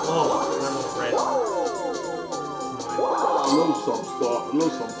 Oh, that was red. Lose some stuff,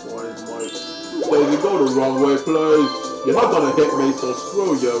 lose some coins, Mike. Daisy, go the wrong way, please. You're not gonna hit me, so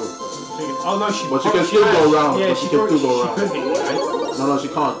screw you. Oh no, she. But she can still go around. Yeah, but she can still go around. She could hit you, right? No, she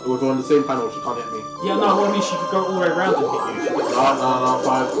can't. We're on the same panel. She can't hit me. Yeah, no, well, I mean she could go all the way around and hit you. No,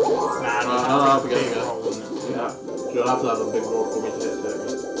 fine. Nah, forget it. roll, wouldn't it? Yeah, you'll have to have a big roll for me to hit me.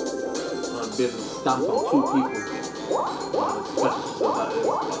 I've been stamped on 2 people. Especially so that is.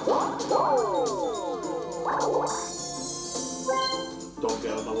 Don't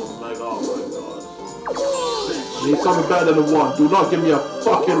get another mega. Oh my god. I need something better than a 1. Do not give me a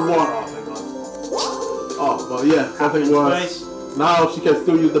fucking 1. Oh my god. Oh, but yeah, something worse. Now she can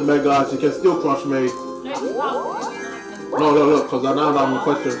still use the mega. She can still crush me. No, you can't. No, look, because now that I'm in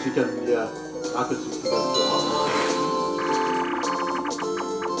question, she can, yeah. After she can still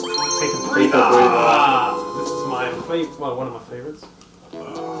Take a breather. Ah, this is my favorite. Well, one of my favorites.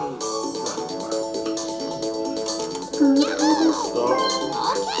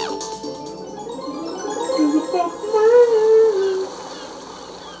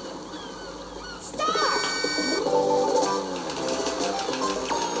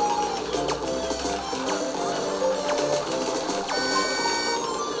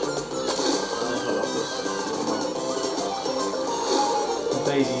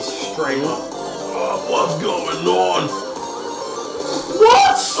 Daisy's straight up. What's going on?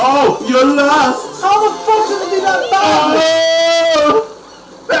 What? Oh, you're last. How the fuck did I do that bad?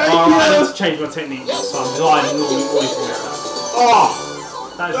 Thank I you. need to change my technique this time because I normally always do that. Oh,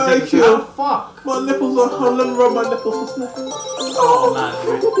 That is thank ridiculous. you. How the fuck? My nipples are. Let me rub my nipples for snack. Oh man,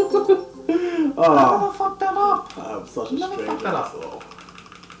 dude. Oh, How the fuck that up? I'm such a Never strange fucked that up. asshole.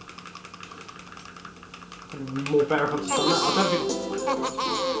 More better if I just I don't think.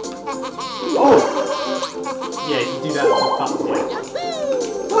 Oh, Yeah, if you do that with the button, yeah.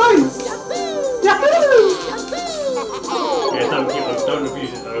 nice. Yahoo! Yeah, don't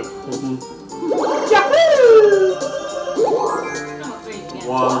abuse it though. Yahoo! Not three again.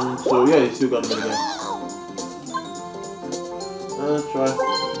 1, 2, yeah, you still got them again. Try.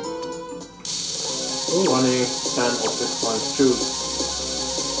 20, 10, or 6 points. Choose.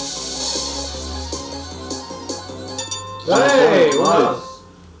 Hey, nice. wow.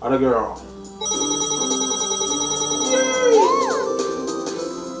 Other girl.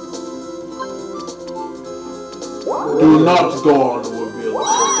 Do not go on the reveal.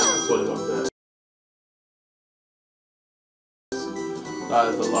 That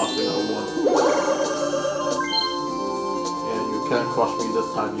is the last thing I want. Yeah, you can't crush me this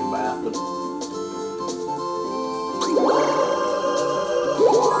time, you bastard.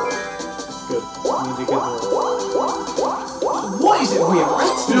 Good. You need to get more. What is it weird?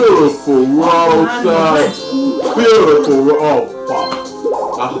 Beautiful roll, son. Beautiful roll. Oh, fuck.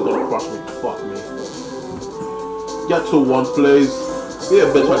 That's just gonna crush me. Fuck me. Get to one, please. Be a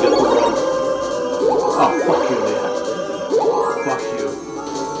bitch, I get to one. Oh, fuck you, man. Fuck you.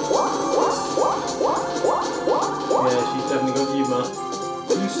 Yeah, she's definitely got you, man.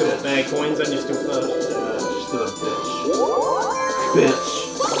 You still got bare coins and you're still first. Yeah, she's still a bitch. Bitch.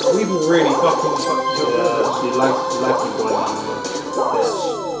 We've really fucking fucked each other. Yeah, she likes me going on, man. Bitch.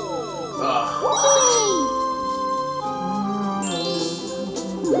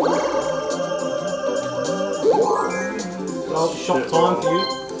 Oh, shot time for you.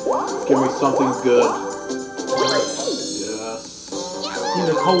 Give me something good. Yes. Need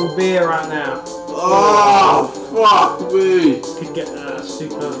a cold beer right now. Oh, fuck me. Could get a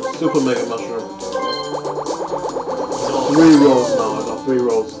Super mega mushroom. 3 rolls now. I got 3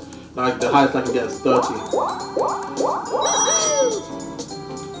 rolls. Like the highest I can get is 30.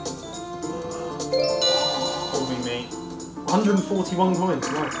 Probably me. 141 coins.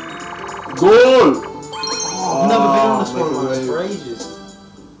 Nice. Goal! I've never been on this one for ages.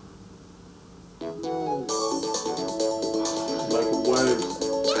 Like waves.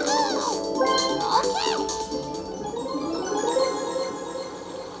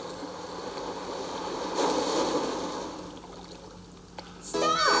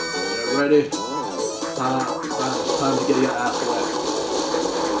 Yeah, ready? Time to get your ass wet.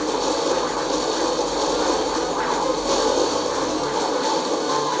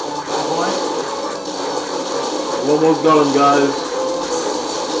 Almost got him, guys.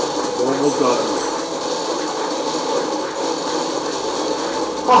 Almost got him.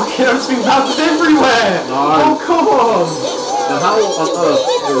 Fucking everything bounces everywhere! Nice. Oh, come on! Then how on earth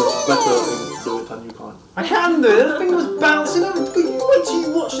is better to do it and you can't? I can do it. That thing was bouncing. Wait till you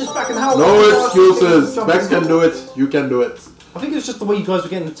watch this back and how. No excuses. Bex can do it. You can do it. I think it was just the way you guys were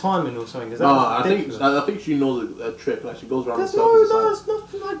getting the timing or something. No, I think she knows a trick. Like she goes around There's in circles. it's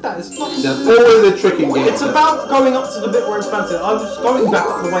nothing like that. It's nothing. There's always a trick in games. It's about going up to the bit where it's bouncing. I was going back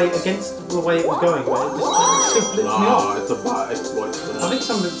up the way against the way it was going, but it still flipped me off. It's about exploits. I think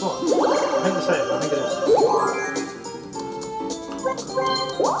some of it's not. I hate to say it, but I think it is.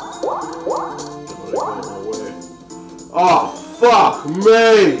 Oh, fuck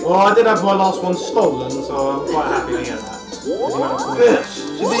me! Well, I did have my last one stolen, so I'm quite happy to get that. Bitch!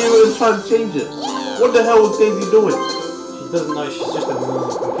 She didn't even try to change it. What the hell was Daisy doing? She doesn't know, she's just a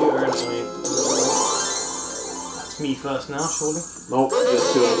computer anyway. That's me first now, surely? Nope,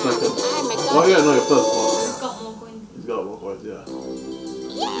 just do it a second. Oh yeah, no, your first one. He's got more coins. He's got more coins, yeah.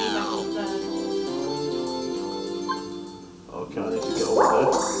 Okay, I need to get over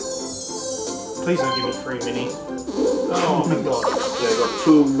there. Please don't give me 3 minis. Oh my god. Yeah, I got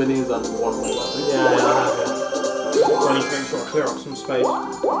 2 minis and 1 mega, I think. Yeah, I have it. I need to make sure I clear up some space. Oh,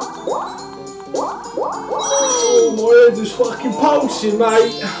 my head is fucking pulsing,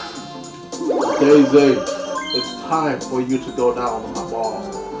 mate. Daisy, it's time for you to go down on my ball.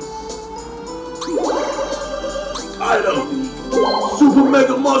 Item! Super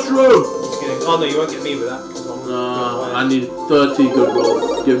mega mushroom! Oh no, you won't get me with that. Nah, I need 30 good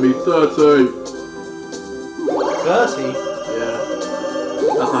rolls. Give me 30. 30? Yeah.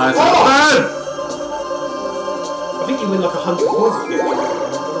 That's the highest I can. I think you win like 100 points if you get it.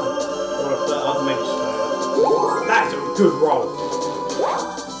 I'll make it. That is a good roll.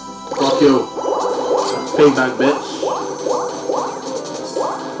 Fuck you. Payback, bitch.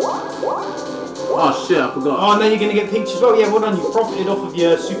 Oh shit, I forgot. Oh, now you're gonna get peach as well. Yeah, well done. You profited off of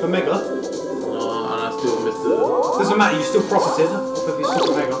your super mega. And I still missed it. Doesn't matter. You still profited off of your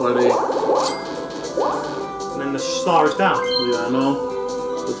super mega. 20. And then the star is down. Yeah, I know.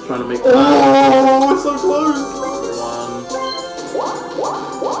 Just trying to make. Oh, it's so close. 1.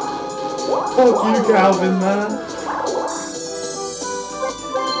 Fuck you, Calvin, man.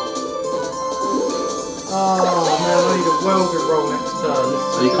 Oh man, I need a well good roll next turn.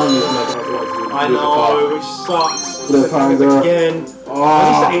 So you can't use mega otherwise. I know, which sucks. Cliffhanger. Again. Oh. At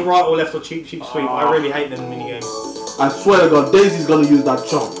least I ain't right or left or cheap sweep. I really hate them minigames. I swear to God, Daisy's gonna use that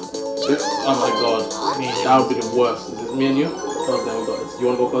chomp. Oh my God. That would be the worst. Is it me and you? Oh, then we got this. You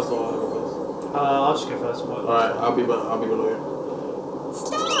wanna go first or I go first? I'll just go first. Alright, I'll be below you.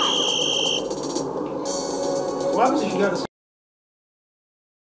 What happens if you go to the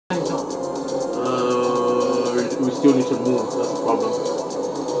same time? We still need to move. That's the problem.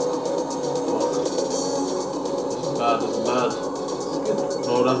 Fuck. This is bad. It's good.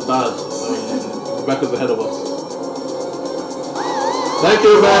 was bad. Rebecca's ahead of us. Thank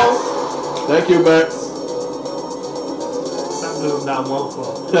you, Bex. Thank you, Bex. That blew him down well for.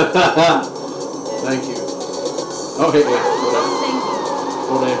 Thank you. Okay, yeah.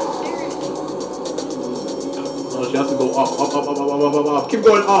 Go there. No, she has to go up. Keep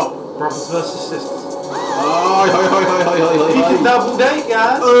going up. Brothers versus sisters. You can double date,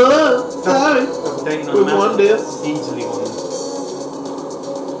 guys. Sorry. Double dating on We the map. won this. Easily won this.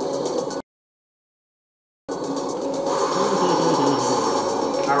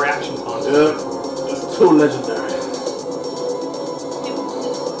 Our reaction time. Yeah, it's too legendary.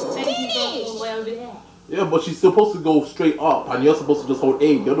 Yeah, but she's supposed to go straight up, and you're supposed to just hold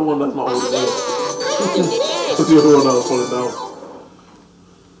A. You're the one that's not holding A. Because you're the one that was falling down.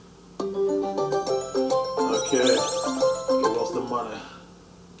 Okay. We lost the money.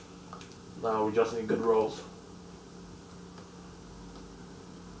 Now we just need good rolls.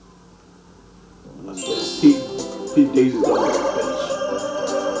 That's good. Pete Daisy's gonna get a finish.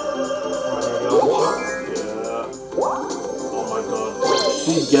 Yeah. Oh my god.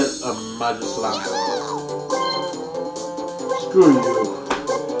 She gets a magic slam. Screw you.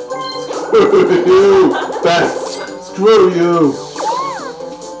 Screw you. Bex. Screw you.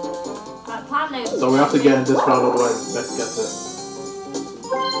 So we have to get in this round, otherwise Bex gets it.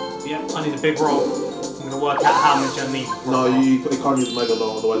 Yeah, I need a big roll. I'm gonna work out how much I need. No, you can't use Mega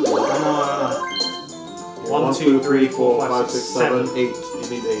though, otherwise you won't. No. 1, 2, 3, 4, 5, 6, 7, 8. You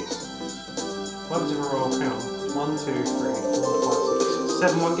need 8. What was your roll? Hang on. 1, 2, 3, 4, 5, 6,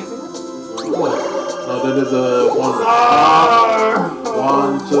 7. One, get me that? What? No, there is a 1.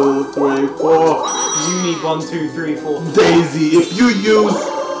 1, 2, 3, 4. You need 1, 2, 3, 4. Daisy, if you use...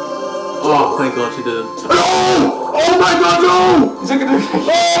 Oh, thank God she didn't. No! Oh my God, no! Is that gonna...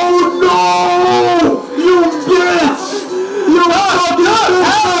 Oh no! You bitch! You fucking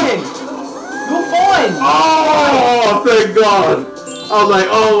bitch! You're fine! Oh, thank God! I was like,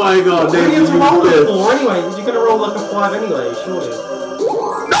 oh my God, Daisy, Daisy, you have to you roll a bitch! 4 anyway. You're gonna roll like a 5 anyway, surely.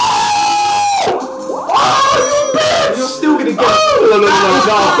 No! Oh, you bitch! You're still gonna get... No,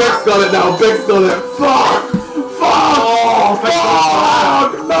 Bex got it now, Bex got it. Fuck! Fuck! Oh,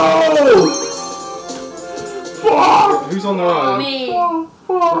 fuck! No! Fuck! Who's on their own? Me.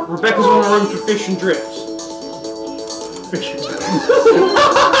 Rebecca's on her own for fish and drips. Fish and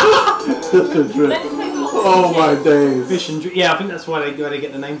drips. Oh my days. Fish and drips. Yeah, I think that's where they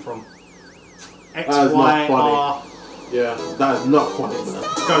get the name from. X, That is Y, not funny. R. Yeah, that is not funny, man.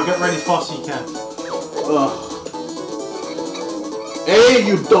 Go, get ready as fast as you can. Ugh. Hey,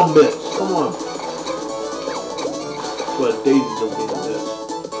 you dumb bitch! Come on. But Daisy just being a bitch.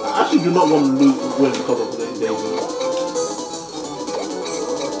 I actually do not want to win because of Daisy.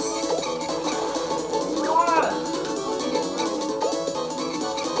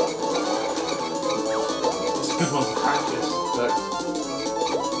 It's a good one to practice.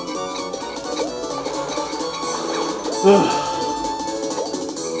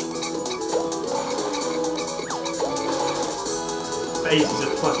 Daisy's a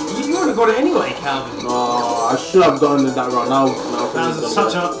fucking... You would have got it anyway, Calvin. No, I should have done it that round. Now That was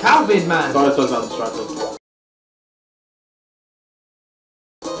such a... Calvin, man! Sorry, I'm distracted.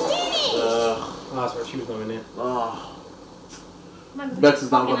 Oh, that's right, she was going in. Bex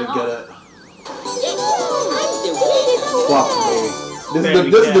is not going to get it. Fuck me. This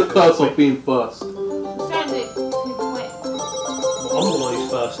is the curse of being first. Well, I'm the one who's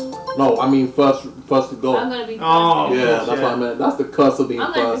first. No, I mean first to go. I'm gonna be first. Oh, Yeah, that's what I meant. That's the curse of being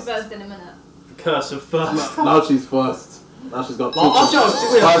I'm gonna be first. first in a minute. The curse of first. Now she's first. Now she's got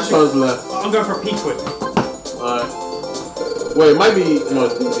 5 turns left. I'm going for a P quick. Alright. Wait, it might be... No,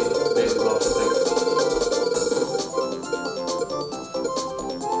 it's Daisy. Daisy's last, I think.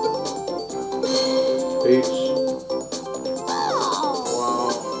 Peach. Wow.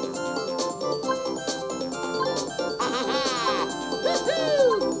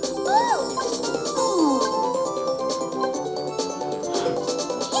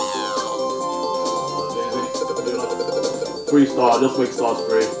 Daisy. 3 star, just make stars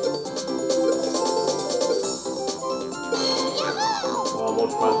free.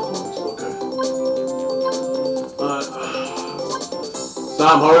 Okay.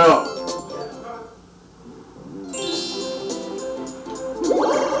 Sam, hurry up.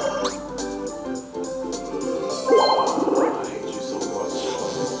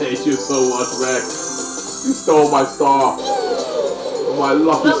 I hate you so much, Rex. You stole my star. My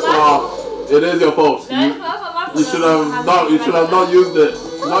lucky star. It is your fault. You should have not used it.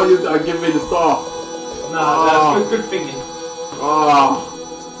 Not used it and give me the star. Nah, that's good thinking.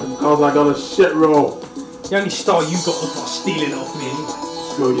 Because I got a shit roll. The only star you got was by stealing it off me anyway.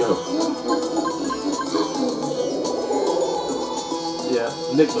 Yo, yo. Yeah,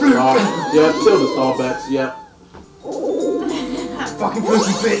 Nick the star. Yeah, still the star bets, yeah. Fucking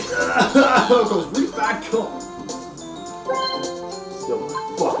fluky bitch. That was really bad cut. Still the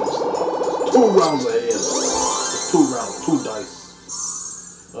fucking star. 2 rounds ahead. It's 2 rounds, 2 dice.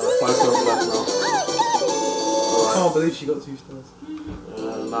 5 turns left now. I can't believe she got 2 stars.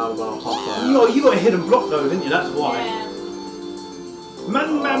 Now I'm gonna hop that. You got a hidden block though, didn't you? That's why. Yeah.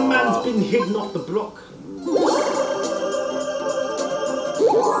 Man's been hidden off the block.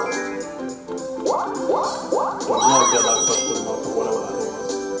 I'll not get that question mark or whatever that thing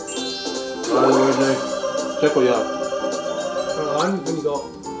is. Alright, Jay. Check what you have. I've only got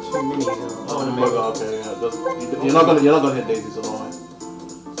 2 minis now. Oh, and a mega. Okay, yeah. You're not gonna hit Daisy, so don't worry.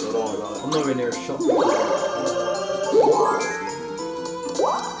 So don't worry about it. I'm not really near a shot.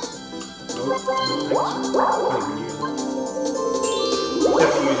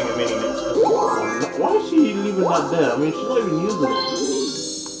 Definitely using a mini next time. Why is she leaving that there? I mean, she's not even using it.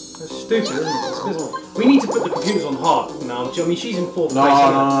 That's stupid, isn't it? We need to put the computers on hard now. I mean, she's in 4th place.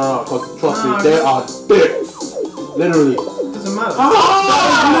 No, because trust me, they are dicks. Literally. Doesn't matter. Ah!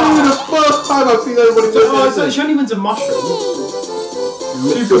 The first time I've seen everybody do She only wins a mushroom.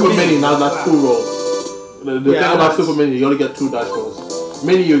 Super mini, now that's 2 rolls. The thing about Super mini, you only get 2 dice rolls.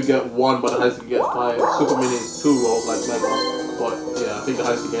 Mini you get 1, but the highest you get 5. Super mini is 2 rolls like Mega. But yeah, I think the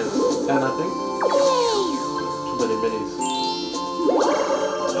highest you get is 10, I think. Too many minis.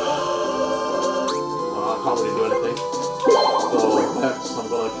 I can't really do anything. So Max, I'm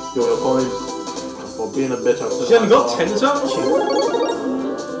gonna steal your coins. And for being a bitch, I've She only got 10 as well, hasn't she?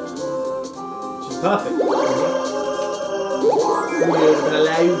 She's perfect. We're gonna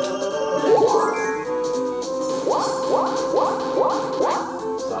load.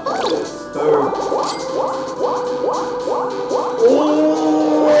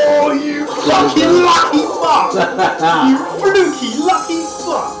 Oh, you fucking lucky fuck! You fluky lucky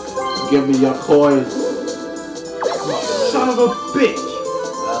fuck! Give me your coins. Son of a bitch!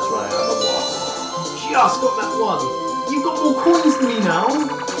 That's right, I'm a boss. Just got that one. You've got more coins than me now.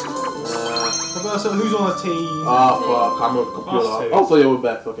 So who's on the team? Ah, fuck, I'm on the computer. Oh, so yeah, we're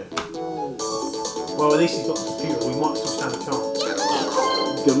back, okay. Well, at least he's got the computer. We might still stand a chance.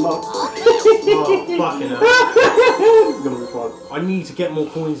 Good luck. Oh, fucking hell. It's gonna be fun. I need to get more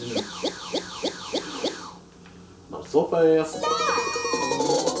coins in them. Not so fast.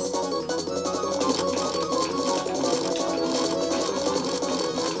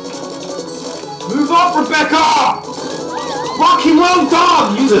 Move up, Rebecca! Fucking well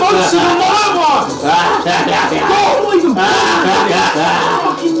done! You focusing on my one! God, I'm not even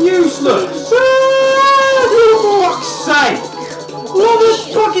fucking useless! For fuck's sake! What the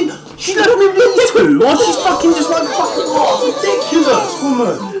fucking... She doesn't even need to! Or she's fucking just like fucking... Oh, ridiculous,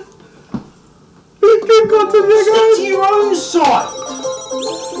 woman! Stick to your own side!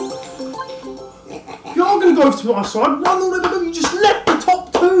 You're not going to go over to my side. One or whatever, you just left the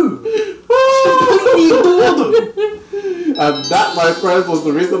top 2! Completely ignore them! And that, my friends, was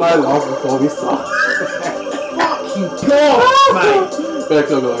the reason I laughed before we started. Fucking God, mate!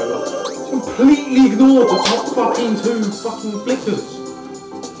 Go. Completely ignored the top fucking 2 fucking flickers.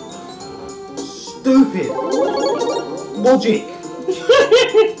 Stupid. Logic.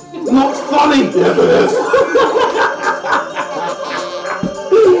 Not funny. Yes, it is.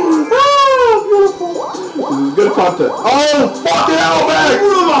 This is good content. Oh, fucking hell, man!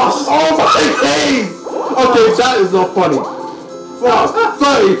 All of us! Oh my days! Okay, that is not funny. Fuck,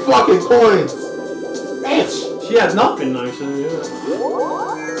 30 fucking coins. Bitch! She had nothing though, so yeah.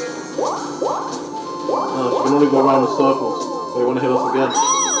 No, she can only go around in circles. So you want to hit us again?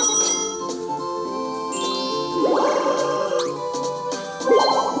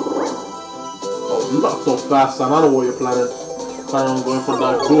 Oh, not so fast, son. I know what you're planning. Planning on going for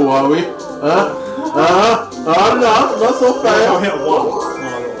that goal, are we? No, not so I'll fast. hit a 1.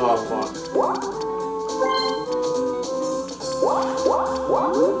 Oh, fuck.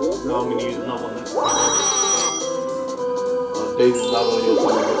 No, I'm gonna use another one next. Daisy's not gonna use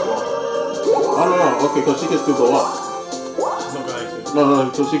something this one. Oh, no. Okay, because she can still go up. She's not going to. No,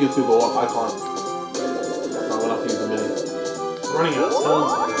 because she can still go up. I can't. So I'm gonna have to use the mini. Running out of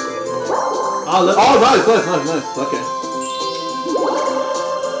turns. Oh, look. Oh, nice. Okay.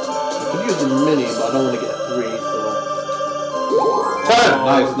 I could use the mini, but I don't want to get 3, so... 10!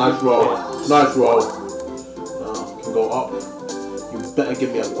 Nice roll. Nice roll. Can go up. You better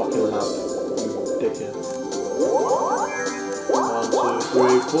give me a fucking lamp, you dickhead. 1, 2,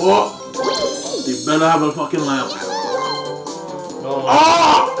 3, 4. You better have a fucking lamp. Oh!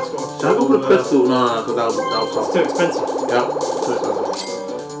 Should I go for the pistol? No, because that was tough. It's too expensive. Yep, too expensive.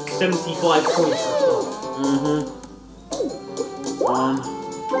 75 points. Mm-hmm. 1,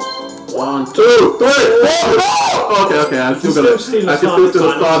 1, 2, 3, 4. Okay, I'm still gonna. I can still steal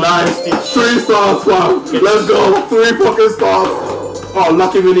a star. Nice. 3 stars, wow. Let's go. 3 fucking stars. Oh,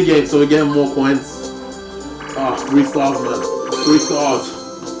 lucky mini game, so we're getting more coins. Oh, 3 stars, man. 3 stars.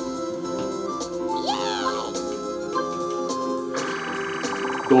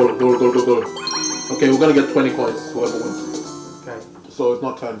 Go. Okay, we're gonna get 20 coins. Whoever wins. Okay. So it's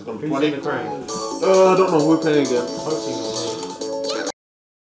not 10, it's gonna be 20. Who's in the crane? I don't know. We're playing again. Hopefully not.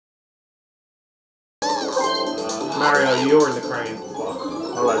 Mario, you're in the crane.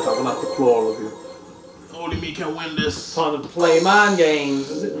 Alright, I'm gonna have to claw all of you. Only me can win this. Time to play man games,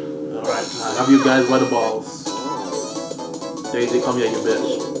 is it? Alright, I have you guys by the balls. Daisy, come here, you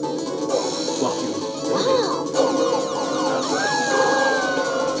bitch. Fuck you.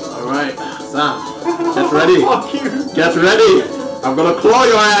 Alright, Sam, get ready. Fuck you. Get ready. I'm gonna claw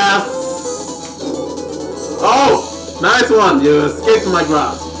your ass. Oh, nice one. You escaped my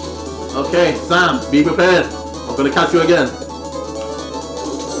grasp. Okay, Sam, be prepared. I'm gonna catch you again.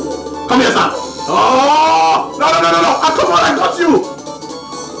 Come here, Sam. Oh! No! Oh, come on, I got you!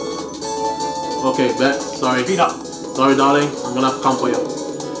 Okay, Bex, sorry. Beat up. Sorry, darling. I'm gonna have to come for you.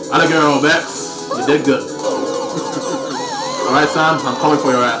 Atta girl, Bex. You did good. Alright, Sam, I'm coming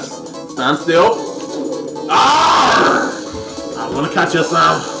for your ass. Stand still. Ah! I'm gonna catch you,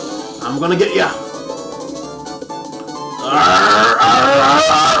 Sam. I'm gonna get you.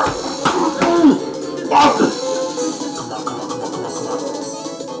 Boston! Come on.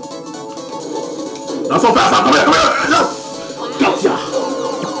 Not so fast, Sam. Come here. Gotcha.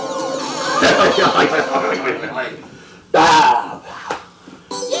 Bam.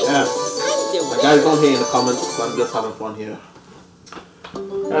 Yes. Guys, don't hate in the comments. I'm just having fun here.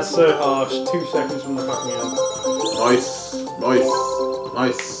 That's so harsh. 2 seconds from the fucking end.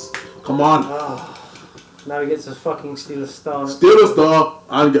 Nice. Come on. Now he gets to fucking steal a star. Steal a star.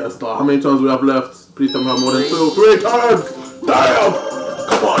 I'll get a star. How many turns do we have left? Please tell me I have more than 2. 3 turns. Damn.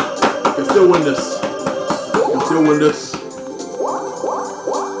 Come on. I can still win this.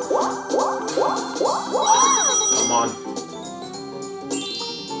 Come on.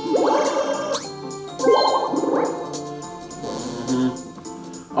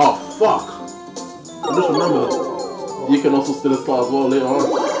 Oh, fuck. I just remembered. You can also steal a star as well later on.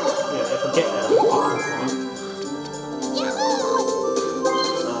 Yeah, if I get there,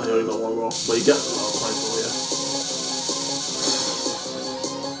 You only got 1 roll. But you get points over here.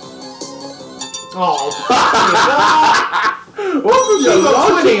 Oh, what's with your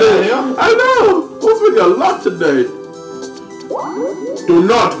luck today? I know! What's with your luck today? Do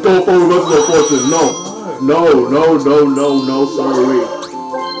not go for reversal of fortune. No, sorry.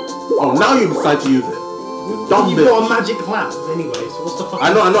 Oh, now you decide to use it. You dumb You've bitch. got a magic clap anyway, so what's the fuck? I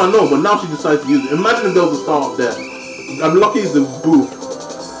know, but now she decides to use it. Imagine if there was a star up there. I'm lucky as a boo.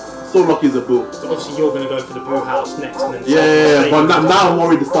 So lucky as a boo. So obviously you're going to go for the boo house next and then... Yeah, but now I'm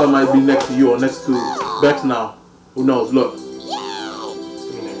worried the star might be next to you or next to Bex now. Who knows? Look. It's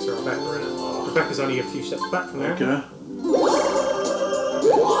going to be next to Rebecca, isn't it? Rebecca's only a few steps back from there. Okay.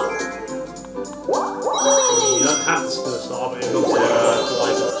 You don't have to steal a star, but it looks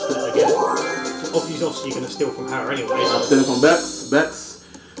like again. Obviously you're going to steal from her anyway. I'm stealing from Bex. Bex,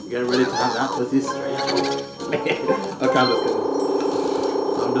 get ready to have that pussy straight. Okay, I'm just kidding.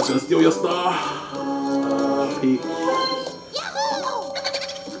 I'm just gonna steal your star. Peach.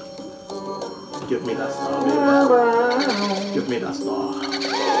 Give me that star, baby. Give me that star. I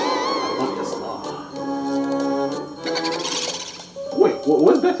want your star. Wait,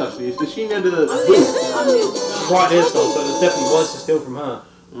 where's Bex actually? Is she near the booth? She's right there, so there's definitely was to steal from her.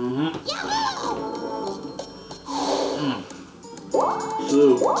 So,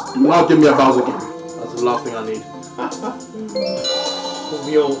 do not give me a Bowser game. That's the last thing I need.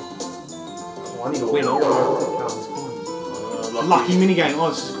 Oh, I need a win. Lucky minigame. Oh,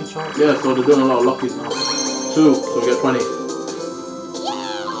 it's just a good chance. Yeah, so they're doing a lot of luckies now. 2, so we get 20.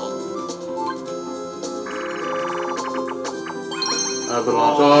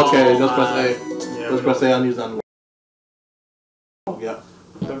 Avalanche. Oh, okay, just press A. Yeah, Just press A and use that. Yeah.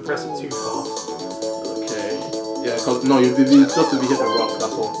 Don't press it too fast. Okay. Yeah, because no, it's just if you hit the rock,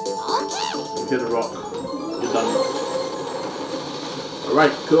 that's all. If you hit the rock, you're done.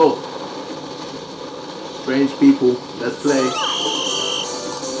 Alright, cool. Strange people, let's play.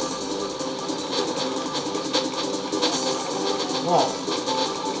 Oh.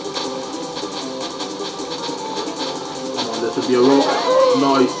 Come on, there should be a rock.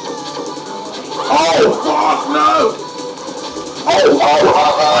 Nice. Oh, fuck, no!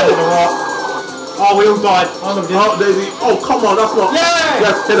 Oh! Oh, we all died. Oh, Daisy. Oh, come on, that's not. Yeah!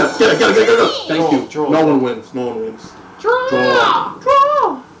 Yes, get it, get it, get it, get it, get it. Thank Draw, you. draw. No one wins. No one wins. Draw!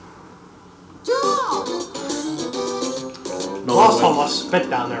 Draw. No Last one time I wins. sped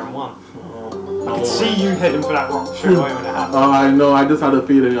down there and won. Oh, I could see you heading for that rock straight away when it happened. Oh, I know. I just had a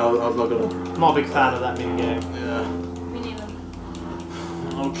feeling I was not gonna. I'm not a big fan of that mini game. Yeah. Me neither.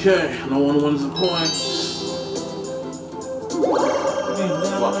 Okay. No one wins the points.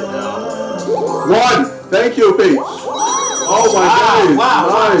 Fucking hell. One! Thank you, Peach! Oh my god!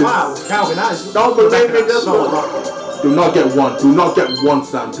 Nice! Wow, Calvin, that is... Don't believe me, just so one. lucky. Do not get one. Do not get one,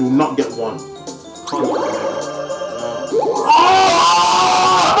 Sam. Do not get one.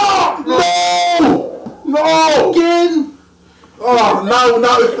 Oh! No! Again! Oh, now,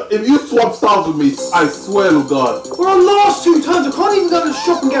 if you swap styles with me, I swear to God. We're on last 2 turns. I can't even go to the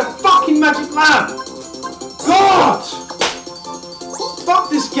shop and get a fucking magic lamp. God! Fuck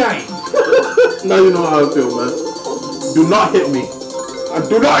this game. Now you know how I feel, man. Do not hit me. And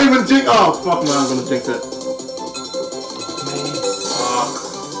do not even jinx. Oh, fuck, man. I'm gonna jinx it. Fuck.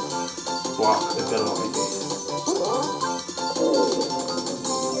 Fuck. It's gonna not be.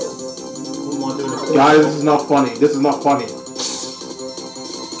 What am I doing? Guys, this is not funny. This is not funny.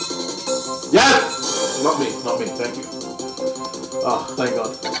 Yes! Not me. Not me. Thank you. Oh, thank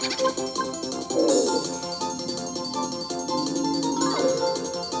God.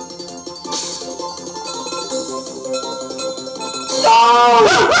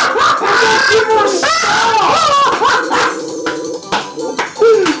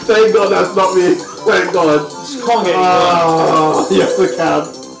 Thank God that's not me. Thank God. Just can't get yes, I can.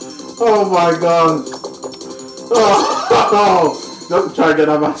 Oh my God. Oh. Just try to get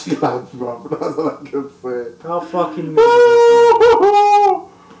that magic lamp, bro. That's all I can say. How fucking can't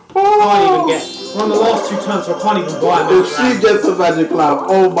even get. We're on the last 2 turns, so I can't even buy a If she gets a magic lamp,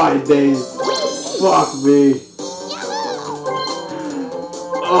 oh my days. Fuck me.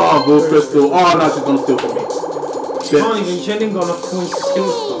 Oh, Blue Crystal. Oh, now she's gonna steal from me. She can't even, she ain't got enough points to steal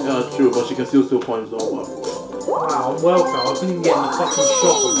stuff. Yeah, true, but she can still steal points though. But... Wow, I'm well foul. I couldn't even get in the fucking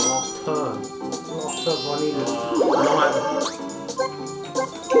shop on the last turn. Last turn, I needed 9.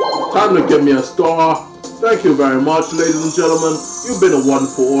 Time to give me a star. Thank you very much, ladies and gentlemen. You've been a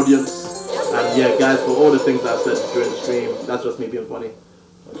wonderful audience. And yeah, guys, for all the things I said during the stream, that's just me being funny.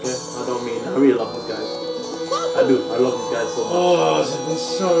 Okay? I don't mean, I really love these guys. I do. I love these guys so much. Oh, this has been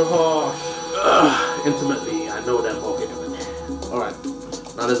so harsh. Intimately, I know them both intimately. Alright,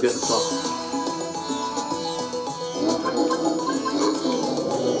 now let's get this off.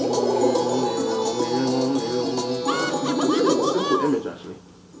 Simple image, actually.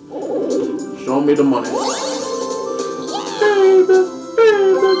 Show me the money. Baby,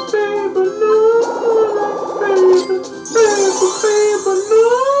 baby, baby, no. Baby, baby, baby, no.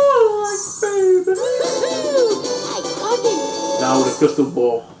 Now with a crystal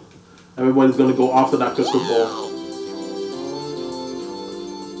ball. Everybody's gonna go after that crystal ball.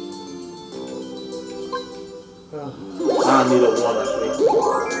 I need a 1 actually.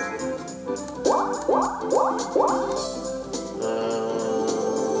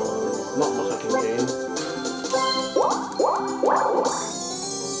 Not much I can gain.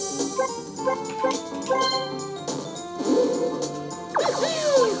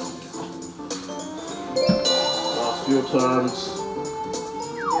 Last few turns.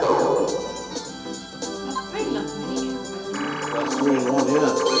 That's 3 in 1, yeah. I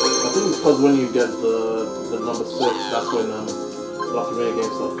think it's because when you get the number 6, that's when lucky mini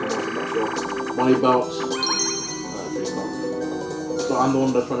game stuff comes out. I'm not sure. Money belts. So I'm the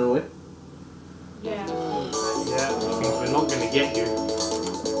one that's running away. Yeah. Yeah, which means we're not going to get you.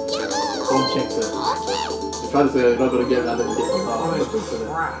 Don't jinx it. You try to say you're not going to get it and then you get it. Oh, Oh, it's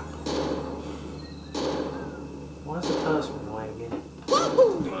crap. Why is the person annoying again?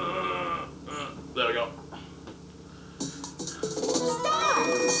 there we go.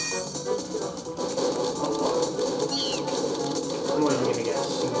 I'm not even going to get a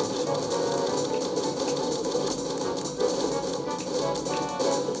single song.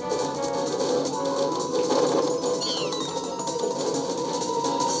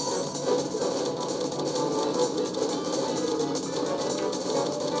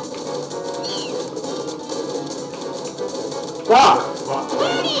 Fuck!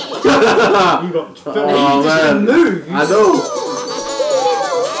 You got oh, man. move. I know.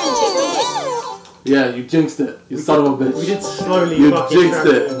 Yeah, you jinxed it. You son of a bitch. We did slowly. You fucking jinxed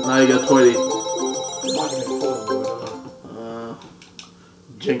track it. Now you get 20. I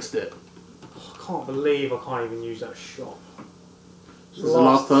Jinxed it. can't believe I can't even use that shot. This is the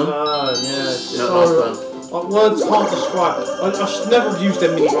last turn? Yeah, Yeah, so last turn. Words can't describe it. I should never have used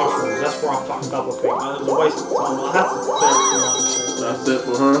them mini mushrooms. That's where I fucked up, I think. It was a waste of time. I had to clear it. That's it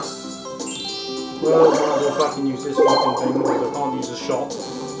for her. Well, I might as well fucking use this fucking thing because I can't use a shot.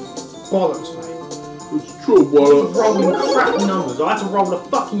 Bollocks, mate. It's true, bollocks. Rolling crappy numbers. I had to roll a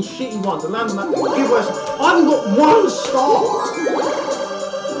fucking shitty one to land on that thing. Give us. I haven't got 1 star.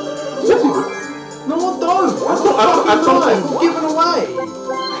 Yes, you do. No, I don't. That's not fucking right. I'm giving away.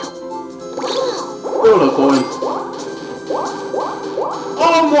 Still no coins.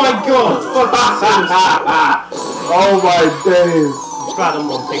 Oh my god! Fucking serious. Oh my days. I'm glad I'm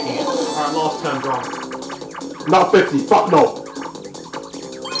not picking it. Alright, last turn draw. Not 50. Fuck no.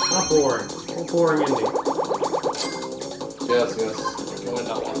 How boring. How boring ending. Yes, yes. I can win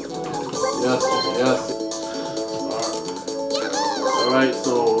that one. Yes, yes. Alright,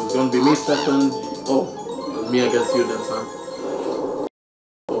 so it's gonna be me second. Oh, me against you then, Sam.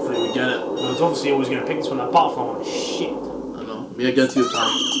 Hopefully we get it. I was obviously always going to pick this one, that butterfly one. Shit. I know. Me against you, Sam.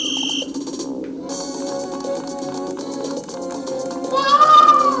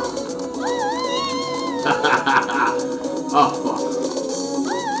 Oh, fuck.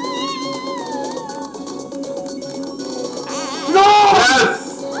 No! Yes!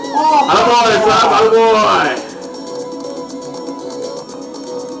 Oh, attaboy, Sam, attaboy!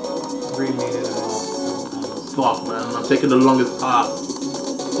 Really needed it. Fuck, man. I'm taking the longest path.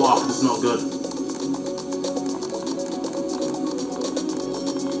 Fuck, it's not good.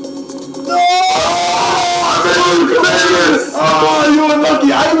 No! Oh, you were lucky.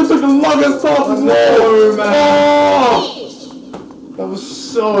 I even took the longest path as well. No, man. Oh! That was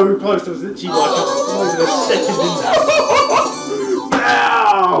so close. That was literally like a second in there.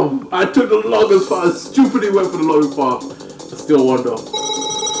 Damn! I took the longest path. I stupidly went for the longest path. I still wonder.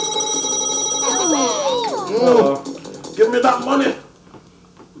 Give me that money.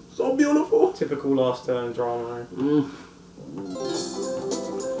 So beautiful. Typical last turn drama.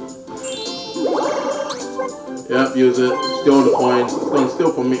 Yep, use it. Steal the coins. It's gonna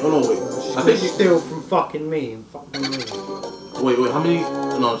steal from me. Oh no, wait. I think you steal from fucking me and fucking me. Wait, how many?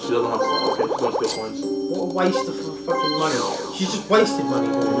 No, she doesn't have stuff. Okay, she's gonna steal coins. What a waste of fucking money. She just wasted money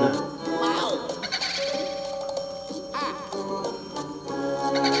doing that.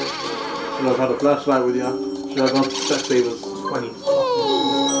 Should have had a flashlight with you. Should have gone to Specsavers. 20.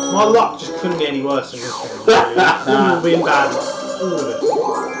 My luck just couldn't be any worse than this game. Really. All have been bad. All of it.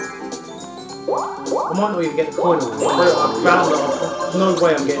 I might not even get the coin on it. I'm bound that no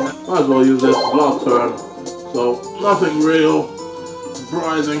way I'm getting that. Might as well use this last turn. So, nothing real.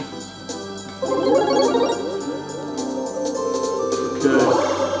 Surprising. Okay.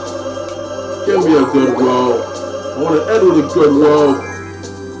 Give me a good roll. I want to end with a good roll.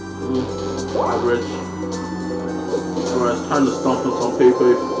 Average. Alright, it's time to stomp on some people.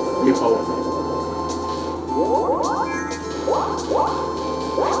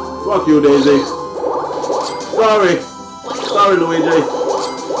 Fuck you, Daisy. Sorry. Sorry, Luigi.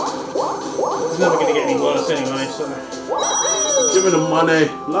 It's never going to get any worse anyway, so... Give me the money.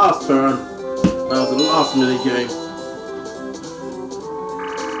 Last turn. That was the last mini game.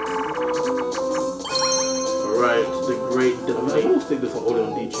 Alright, the great... I don't stick this only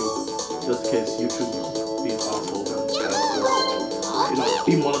on YouTube. Just in case YouTube being assholes and you know,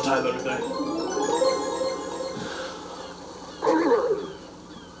 demonetize everything.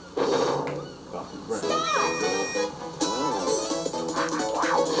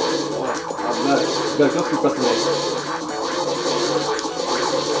 Just keep pressing it.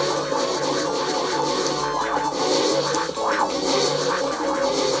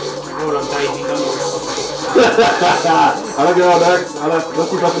 Hold on, Daisy, don't worry. I like girl Bex. Let's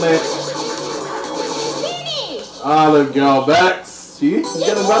keep pressing it. Ah, the girl Bex. See? She's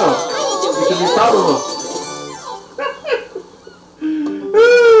getting better. You should be proud of her.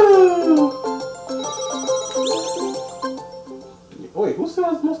 Wait, who still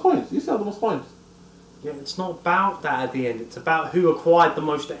has the most coins? You still have the most coins. Yeah, it's not about that at the end. It's about who acquired the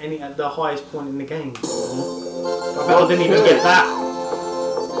most at the highest point in the game. I didn't even get that.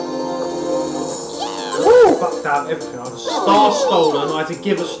 Fucked out everything. I had a star stolen. I had to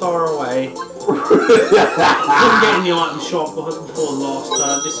give a star away. Couldn't get in the item shop before the last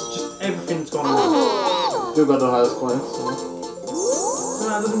turn. This is just everything's gone wrong. Still got the highest coins. So. No,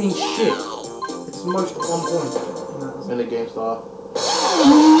 that doesn't mean shit. It's the most at 1 point. In the game star.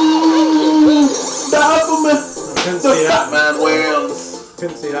 The Alphabet! The Batman wins!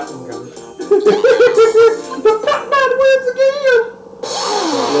 Couldn't see that one coming. The Batman wins again!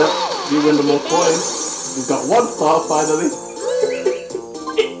 Yep, you win the most points. You got 1 star finally.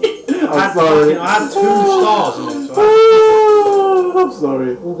 I'm sorry. I had 2 stars in this, right? I'm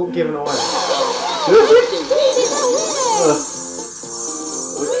sorry. All got given away.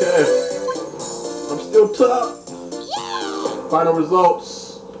 Okay. I'm still top. Final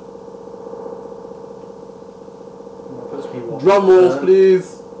results. Drum rolls, please.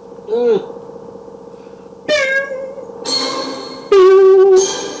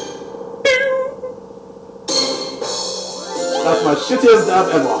 That's my shittiest dab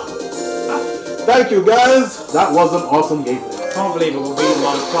ever. Thank you guys. That was an awesome gameplay. Can't believe it will be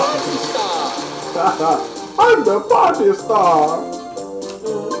one fucking piece. I'm the party star.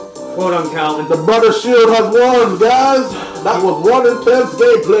 Well done, Calvin. The Brother Shield has won, guys. That was one intense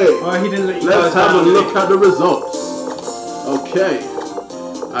gameplay. Oh, he didn't let you Let's guys have a down, look at the results. Okay.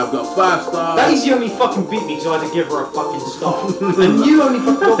 I've got 5 stars. Daisy only fucking beat me because I had to give her a fucking star. And you only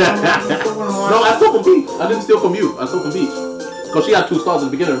fucking got one. No, I stole from Peach. I didn't steal from you. I stole from Peach. Because she had 2 stars in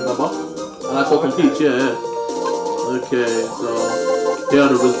the beginning, remember? And I stole from Peach, yeah. Okay, so here are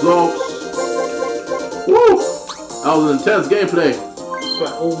the results. Woo! That was an intense gameplay.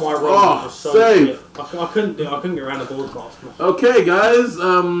 All my rolls were so save. shit. I couldn't get around the board fast enough. Okay, guys,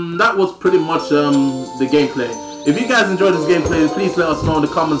 that was pretty much the gameplay. If you guys enjoyed this gameplay, please let us know in the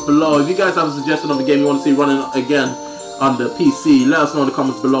comments below. If you guys have a suggestion of a game you want to see running again on the PC, let us know in the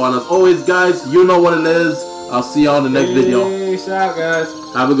comments below. And as always, guys, you know what it is. I'll see you on the next video. Peace out, guys.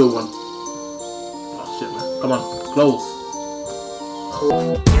 Have a good one. Oh shit, man. Come on, close.